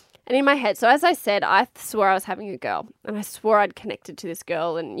 And in my head, so as I said, I swore I was having a girl. And I swore I'd connected to this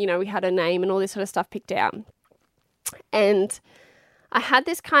girl. And, we had her name and all this sort of stuff picked out. And I had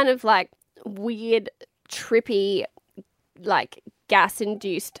this kind of like weird, trippy, like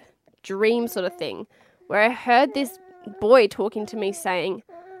gas-induced dream sort of thing where I heard this boy talking to me saying,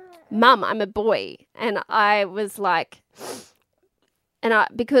 Mum, I'm a boy. And I was like,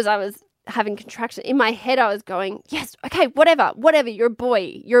 because I was having contractions in my head, I was going, yes, okay, whatever, you're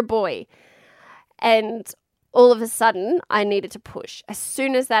a boy. And all of a sudden I needed to push. As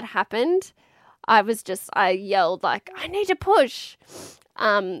soon as that happened, I yelled like, I need to push.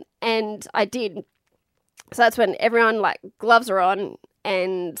 And I did. So that's when everyone like gloves are on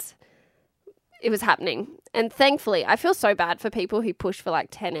and it was happening. And thankfully, I feel so bad for people who push for like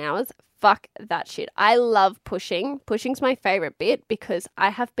 10 hours. Fuck that shit. I love pushing. Pushing's my favorite bit because I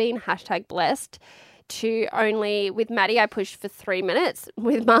have been #blessed to only, with Maddie, I pushed for 3 minutes.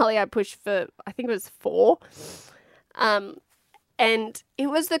 With Marley, I pushed for, I think it was 4. And it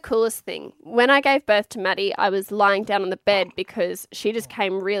was the coolest thing. When I gave birth to Maddie, I was lying down on the bed because she just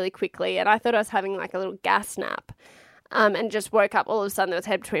came really quickly and I thought I was having like a little gas nap and just woke up. All of a sudden there was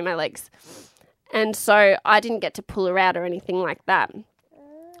head between my legs. And so I didn't get to pull her out or anything like that.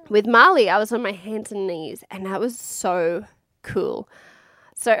 With Marley, I was on my hands and knees and that was so cool.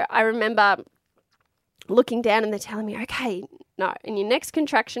 So I remember looking down and they're telling me, okay, no, in your next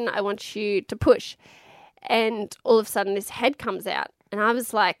contraction, I want you to push. And all of a sudden this head comes out and I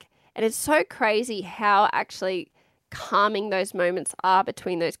was like, and it's so crazy how actually calming those moments are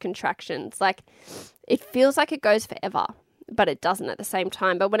between those contractions. Like it feels like it goes forever, but it doesn't at the same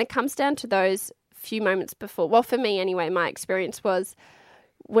time. But when it comes down to those few moments before, well, for me anyway, my experience was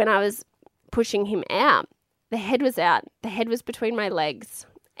when I was pushing him out, the head was out, the head was between my legs.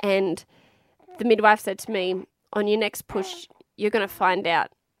 And the midwife said to me, on your next push, you're going to find out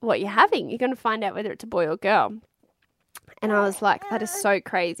what you're having. You're going to find out whether it's a boy or girl. And I was like, that is so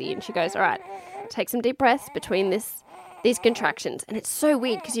crazy. And she goes, all right, take some deep breaths between these contractions. And it's so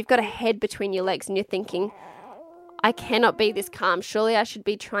weird because you've got a head between your legs and you're thinking, I cannot be this calm. Surely I should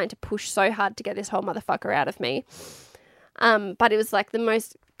be trying to push so hard to get this whole motherfucker out of me. But it was like the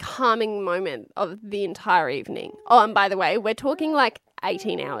most calming moment of the entire evening. Oh, and by the way, we're talking like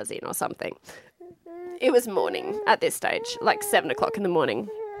 18 hours in or something. It was morning at this stage, like 7 o'clock in the morning.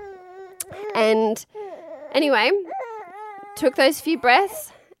 And anyway, took those few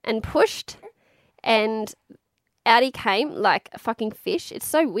breaths and pushed and out he came like a fucking fish. It's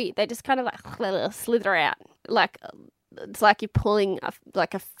so weird. They just kind of like slither out. Like it's like you're pulling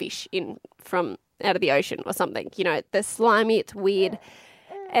a fish in from out of the ocean or something. They're slimy. It's weird.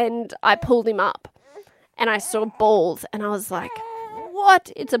 And I pulled him up and I saw balls and I was like,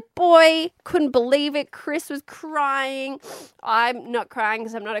 what? It's a boy. Couldn't believe it. Chris was crying. I'm not crying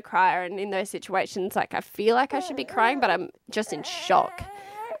because I'm not a crier. And in those situations, like I feel like I should be crying, but I'm just in shock.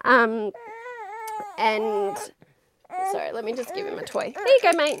 And sorry, let me just give him a toy. There you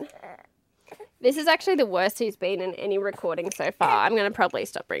go, mate. This is actually the worst he's been in any recording so far. I'm going to probably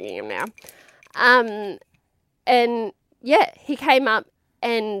stop bringing him now. And yeah, he came up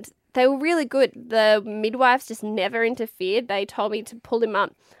and they were really good. The midwives just never interfered. They told me to pull him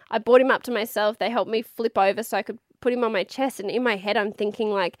up. I brought him up to myself. They helped me flip over so I could put him on my chest. And in my head, I'm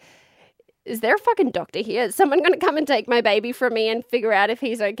thinking like, is there a fucking doctor here? Is someone going to come and take my baby from me and figure out if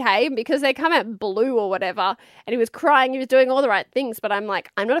he's okay? Because they come out blue or whatever. And he was crying. He was doing all the right things. But I'm like,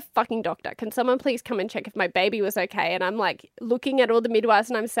 I'm not a fucking doctor. Can someone please come and check if my baby was okay? And I'm like looking at all the midwives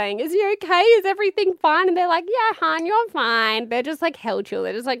and I'm saying, is he okay? Is everything fine? And they're like, yeah, hon, you're fine. They're just like hell chill.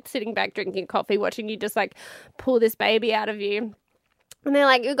 They're just like sitting back drinking coffee, watching you just like pull this baby out of you. And they're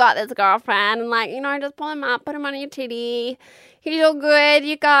like, you got this, girlfriend. And like, just pull him up, put him on your titty. He's all good.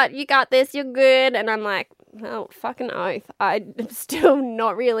 You got this. You're good. And I'm like, well, fucking oath. I'm still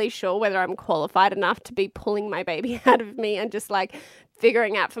not really sure whether I'm qualified enough to be pulling my baby out of me and just like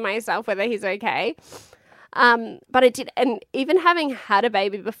figuring out for myself whether he's okay. But it did. And even having had a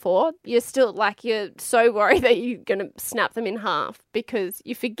baby before, you're still like, you're so worried that you're going to snap them in half because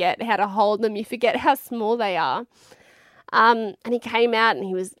you forget how to hold them. You forget how small they are. And he came out and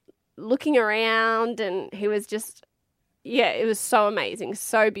he was looking around and he was just, it was so amazing,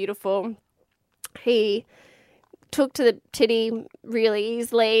 so beautiful. He took to the titty really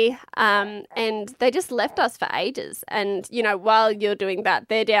easily, and they just left us for ages. And, while you're doing that,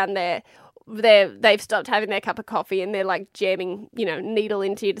 they're down there, they've stopped having their cup of coffee and they're like jamming, needle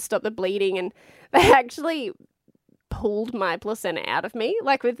into you to stop the bleeding. And they actually pulled my placenta out of me.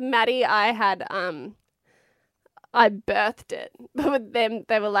 Like with Maddie, I birthed it, but with them,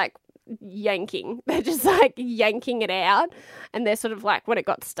 they were like yanking. They're just like yanking it out. And they're sort of like, when it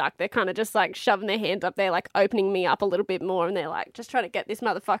got stuck, they're kind of just like shoving their hands up there, like opening me up a little bit more. And they're like, just trying to get this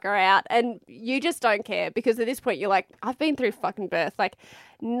motherfucker out. And you just don't care because at this point you're like, I've been through fucking birth. Like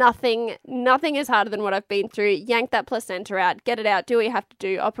nothing is harder than what I've been through. Yank that placenta out, get it out, do what you have to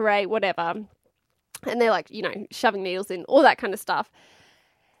do, operate, whatever. And they're like, shoving needles in, all that kind of stuff.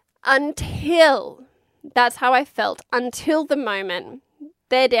 That's how I felt until the moment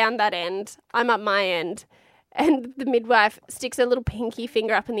they're down that end, I'm up my end, and the midwife sticks her little pinky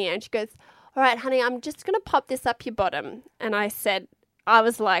finger up in the air and she goes, all right, honey, I'm just going to pop this up your bottom. And I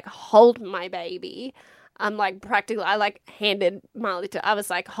was like, hold my baby. I'm like, practically, I like handed Marley I was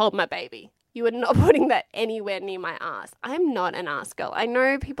like, hold my baby. You are not putting that anywhere near my ass. I'm not an ass girl. I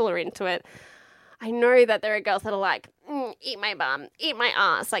know people are into it. I know that there are girls that are like, eat my bum, eat my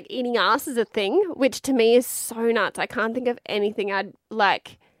ass. Like eating ass is a thing, which to me is so nuts. I can't think of anything I'd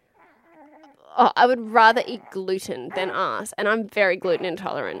like. Oh, I would rather eat gluten than ass. And I'm very gluten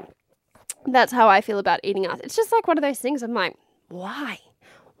intolerant. That's how I feel about eating ass. It's just like one of those things. I'm like, why?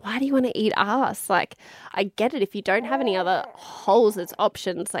 Why do you want to eat ass? Like, I get it if you don't have any other holes as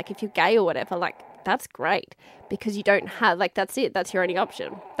options. Like if you're gay or whatever, like that's great because you don't have, like, that's it. That's your only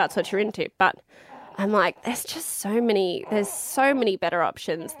option. That's what you're into. But I'm like, there's so many better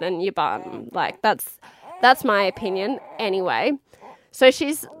options than your bum. Like that's my opinion anyway. So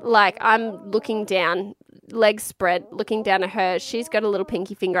she's like, I'm looking down, legs spread, looking down at her. She's got a little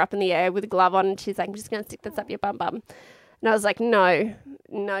pinky finger up in the air with a glove on and she's like, I'm just going to stick this up your bum. And I was like, no,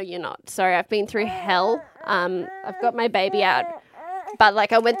 you're not. Sorry, I've been through hell. I've got my baby out. But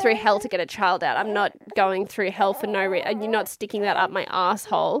like I went through hell to get a child out. I'm not going through hell for no reason. You're not sticking that up my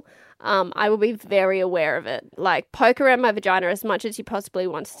asshole. I will be very aware of it. Like, poke around my vagina as much as you possibly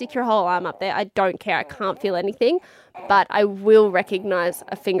want. Stick your whole arm up there. I don't care. I can't feel anything. But I will recognize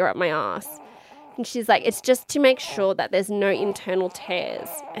a finger up my ass. And she's like, it's just to make sure that there's no internal tears.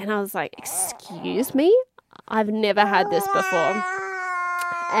 And I was like, excuse me? I've never had this before.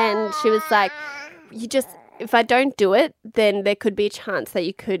 And she was like, if I don't do it, then there could be a chance that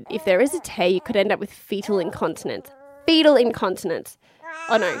you could, if there is a tear, you could end up with fetal incontinence. Fetal incontinence.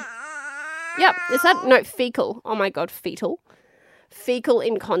 Oh, no. Yep. Is that? No, fecal. Oh, my God, fetal. Fecal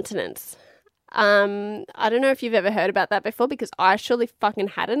incontinence. I don't know if you've ever heard about that before because I surely fucking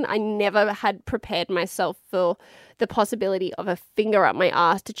hadn't. I never had prepared myself for the possibility of a finger up my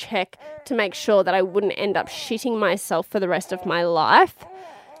ass to check to make sure that I wouldn't end up shitting myself for the rest of my life.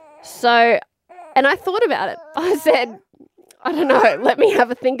 So, and I thought about it. I said, I don't know, let me have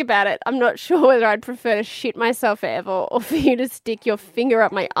a think about it. I'm not sure whether I'd prefer to shit myself forever or for you to stick your finger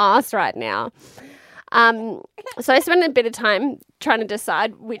up my ass right now. So I spent a bit of time trying to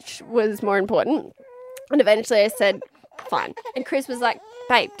decide which was more important. And eventually I said, fine. And Chris was like,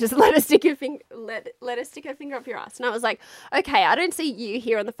 babe, just let her stick her finger, let her stick her finger up your ass. And I was like, okay, I don't see you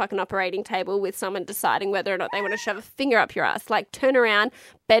here on the fucking operating table with someone deciding whether or not they want to shove a finger up your ass. Like, turn around,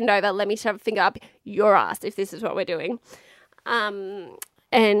 bend over, let me shove a finger up your ass if this is what we're doing.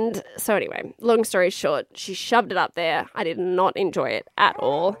 And so anyway, long story short, she shoved it up there. I did not enjoy it at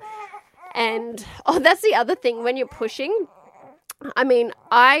all. And, that's the other thing when you're pushing. I mean,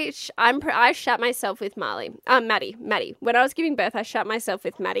 I shat myself with Maddie. When I was giving birth, I shat myself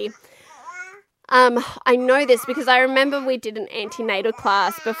with Maddie. I know this because I remember we did an antenatal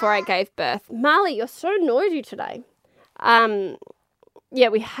class before I gave birth. Marley, you're so noisy today. We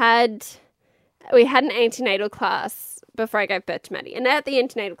had an antenatal class before I gave birth to Maddie. And at the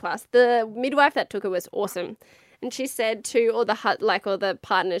antenatal class, the midwife that took her was awesome. And she said to all the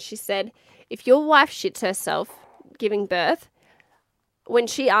partners, she said, if your wife shits herself giving birth, when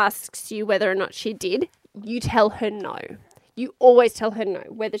she asks you whether or not she did, you tell her no. You always tell her no.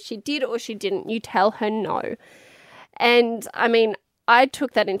 Whether she did or she didn't, you tell her no. And, I mean, I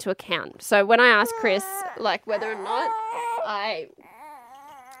took that into account. So when I asked Chris, like, whether or not I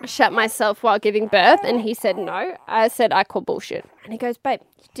shat myself while giving birth, and he said no, I said, I call bullshit. And he goes, babe,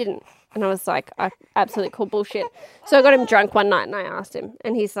 you didn't. And I was like, I absolutely call bullshit. So I got him drunk one night and I asked him.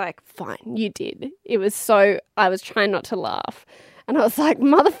 And he's like, fine, you did. It was so, I was trying not to laugh. And I was like,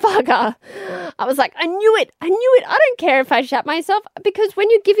 motherfucker. I was like, I knew it. I don't care if I shat myself, because when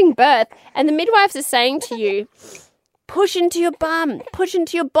you're giving birth and the midwives are saying to you, push into your bum, push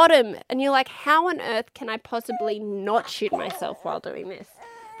into your bottom. And you're like, how on earth can I possibly not shit myself while doing this?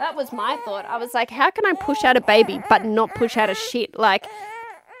 That was my thought. I was like, how can I push out a baby but not push out a shit? Like,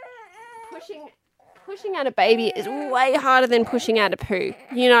 pushing out a baby is way harder than pushing out a poo.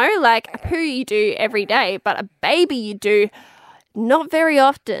 You know, like a poo you do every day, but a baby you do not very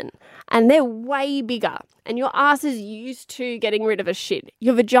often. And they're way bigger. And your ass is used to getting rid of a shit.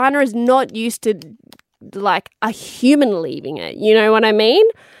 Your vagina is not used to, like, a human leaving it. You know what I mean?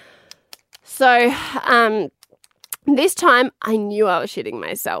 So, this time I knew I was shitting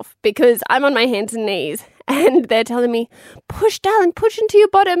myself, because I'm on my hands and knees and they're telling me, push, darling, push into your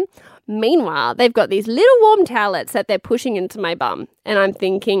bottom. Meanwhile, they've got these little warm towelettes that they're pushing into my bum. And I'm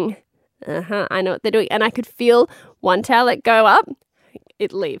thinking, I know what they're doing. And I could feel one towelette go up,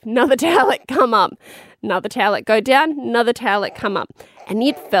 it leave. Another towelette come up. Another towelette go down. Another towelette come up. And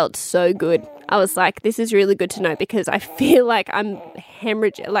it felt so good. I was like, this is really good to know, because I feel like I'm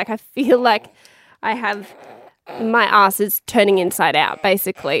hemorrhaging. Like, I feel like I have, my ass is turning inside out,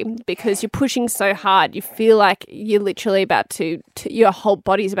 basically, because you're pushing so hard. You feel like you're literally about to your whole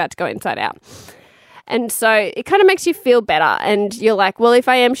body's about to go inside out. And so it kind of makes you feel better. And you're like, well, if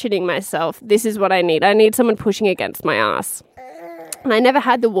I am shitting myself, this is what I need. I need someone pushing against my ass. And I never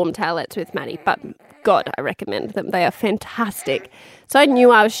had the warm towelettes with Maddie, but God, I recommend them. They are fantastic. So I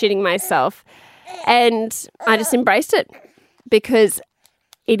knew I was shitting myself, and I just embraced it, because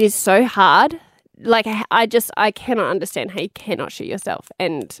it is so hard. Like, I cannot understand how you cannot shit yourself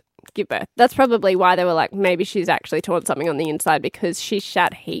and give birth. That's probably why they were like, maybe she's actually torn something on the inside, because she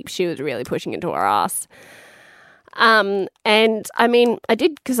shat heaps. She was really pushing into her ass. And I mean, I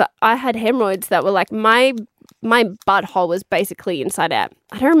did, because I had hemorrhoids that were like, my butthole was basically inside out.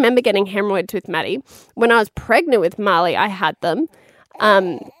 I don't remember getting hemorrhoids with Maddie. When I was pregnant with Marley, I had them,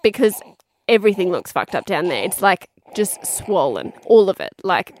 because everything looks fucked up down there. It's like just swollen, all of it.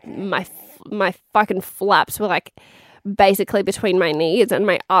 Like my fucking flaps were like basically between my knees, and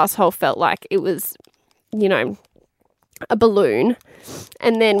my asshole felt like it was, you know, a balloon.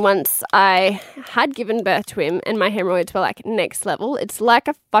 And then once I had given birth to him and my hemorrhoids were like next level, it's like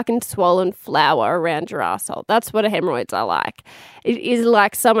a fucking swollen flower around your asshole. That's what a hemorrhoids are like. It is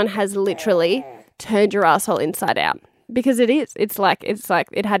like someone has literally turned your asshole inside out, because it is. It's like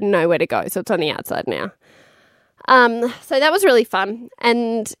it had nowhere to go, so it's on the outside now. So that was really fun.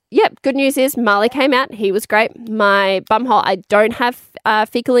 And yeah, good news is Marley came out. He was great. My bumhole, I don't have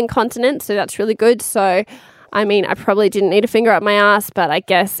fecal incontinence, so that's really good. So, I mean, I probably didn't need a finger up my ass, but I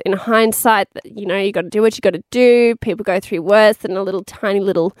guess in hindsight, you know, you got to do what you got to do. People go through worse than a little tiny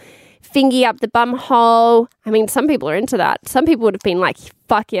little fingy up the bumhole. I mean, some people are into that. Some people would have been like,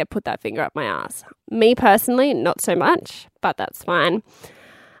 fuck yeah, put that finger up my ass. Me personally, not so much, but that's fine.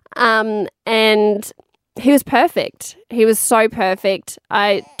 And he was perfect. He was so perfect.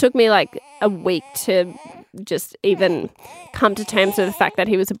 It took me like a week to just even come to terms with the fact that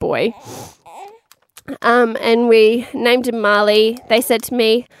he was a boy. And we named him Marley. They said to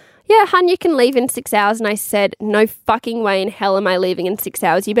me, yeah, hun, you can leave in 6 hours. And I said, no fucking way in hell am I leaving in 6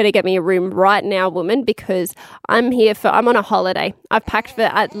 hours. You better get me a room right now, woman, because I'm on a holiday. I've packed for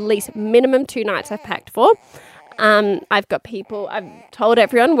at least minimum 2 nights I've packed for. I've got people, I've told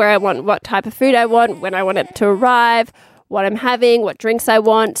everyone where I want, what type of food I want, when I want it to arrive, what I'm having, what drinks I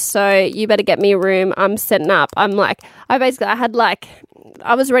want. So you better get me a room. I'm setting up. I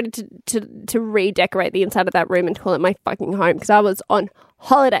was ready to redecorate the inside of that room and call it my fucking home, because I was on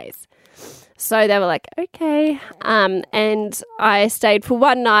holidays. So they were like, okay. And I stayed for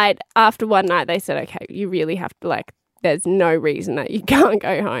one night. After one night, they said, okay, you really have to, like, there's no reason that you can't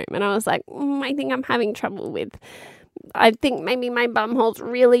go home. And I was like, I think I'm having trouble with, I think maybe my bumhole's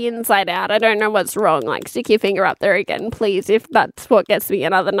really inside out. I don't know what's wrong. Like, stick your finger up there again, please, if that's what gets me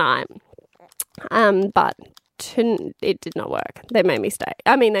another night. But it did not work. They made me stay.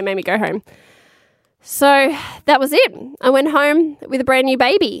 They made me go home. So that was it. I went home with a brand new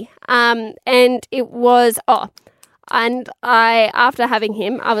baby. And it was, after having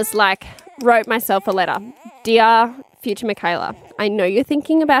him, I was like, wrote myself a letter. Dear future Michaela, I know you're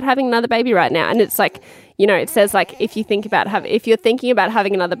thinking about having another baby right now. And it's like, it says like, if you're thinking about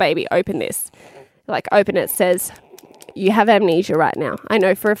having another baby, open this. Like, open it, says, you have amnesia right now. I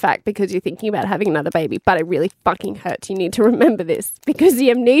know for a fact because you're thinking about having another baby, but it really fucking hurts. You need to remember this because the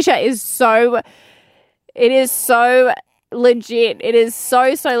amnesia is so legit. It is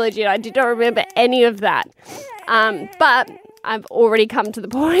so legit. I did not remember any of that. But I've already come to the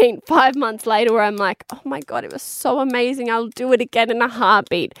point 5 months later where I'm like, oh my God, it was so amazing. I'll do it again in a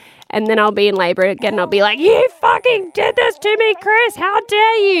heartbeat. And then I'll be in labor again and I'll be like, you fucking did this to me, Chris. How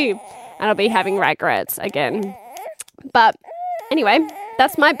dare you? And I'll be having regrets again. But anyway,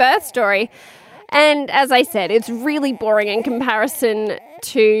 that's my birth story. And as I said, it's really boring in comparison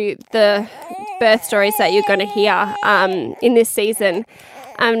to the birth stories that you're going to hear in this season.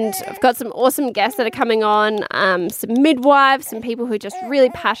 And I've got some awesome guests that are coming on, some midwives, some people who are just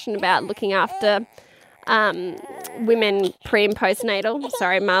really passionate about looking after women pre and postnatal.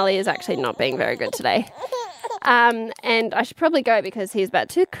 Sorry, Marley is actually not being very good today. And I should probably go because he's about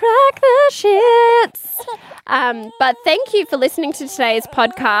to crack the shits. But thank you for listening to today's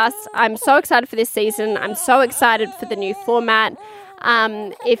podcast. I'm so excited for this season. I'm so excited for the new format.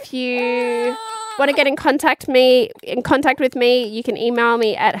 If you want to get in contact with me, you can email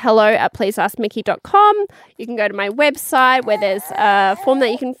me at hello@pleaseaskmickey.com. You can go to my website where there's a form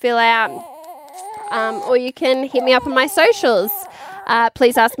that you can fill out, or you can hit me up on my socials.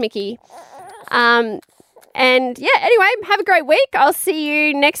 Please Ask Mickey. And yeah, anyway, have a great week. I'll see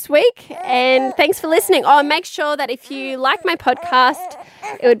you next week. And thanks for listening. Oh, make sure that if you like my podcast,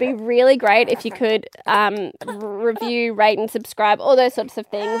 it would be really great if you could review, rate and subscribe, all those sorts of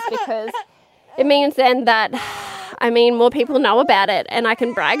things, because it means then that, more people know about it and I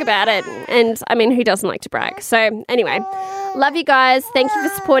can brag about it. And who doesn't like to brag? So anyway, love you guys. Thank you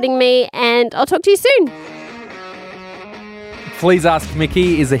for supporting me and I'll talk to you soon. Please Ask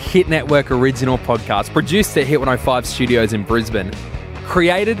Mickey is a Hit Network original podcast produced at Hit 105 Studios in Brisbane.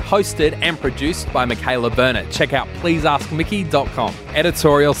 Created, hosted and produced by Michaela Burnett. Check out pleaseaskmickey.com.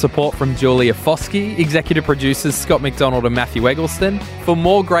 Editorial support from Julia Foskey. Executive producers Scott McDonald and Matthew Eggleston. For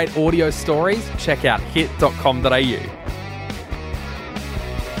more great audio stories, check out hit.com.au.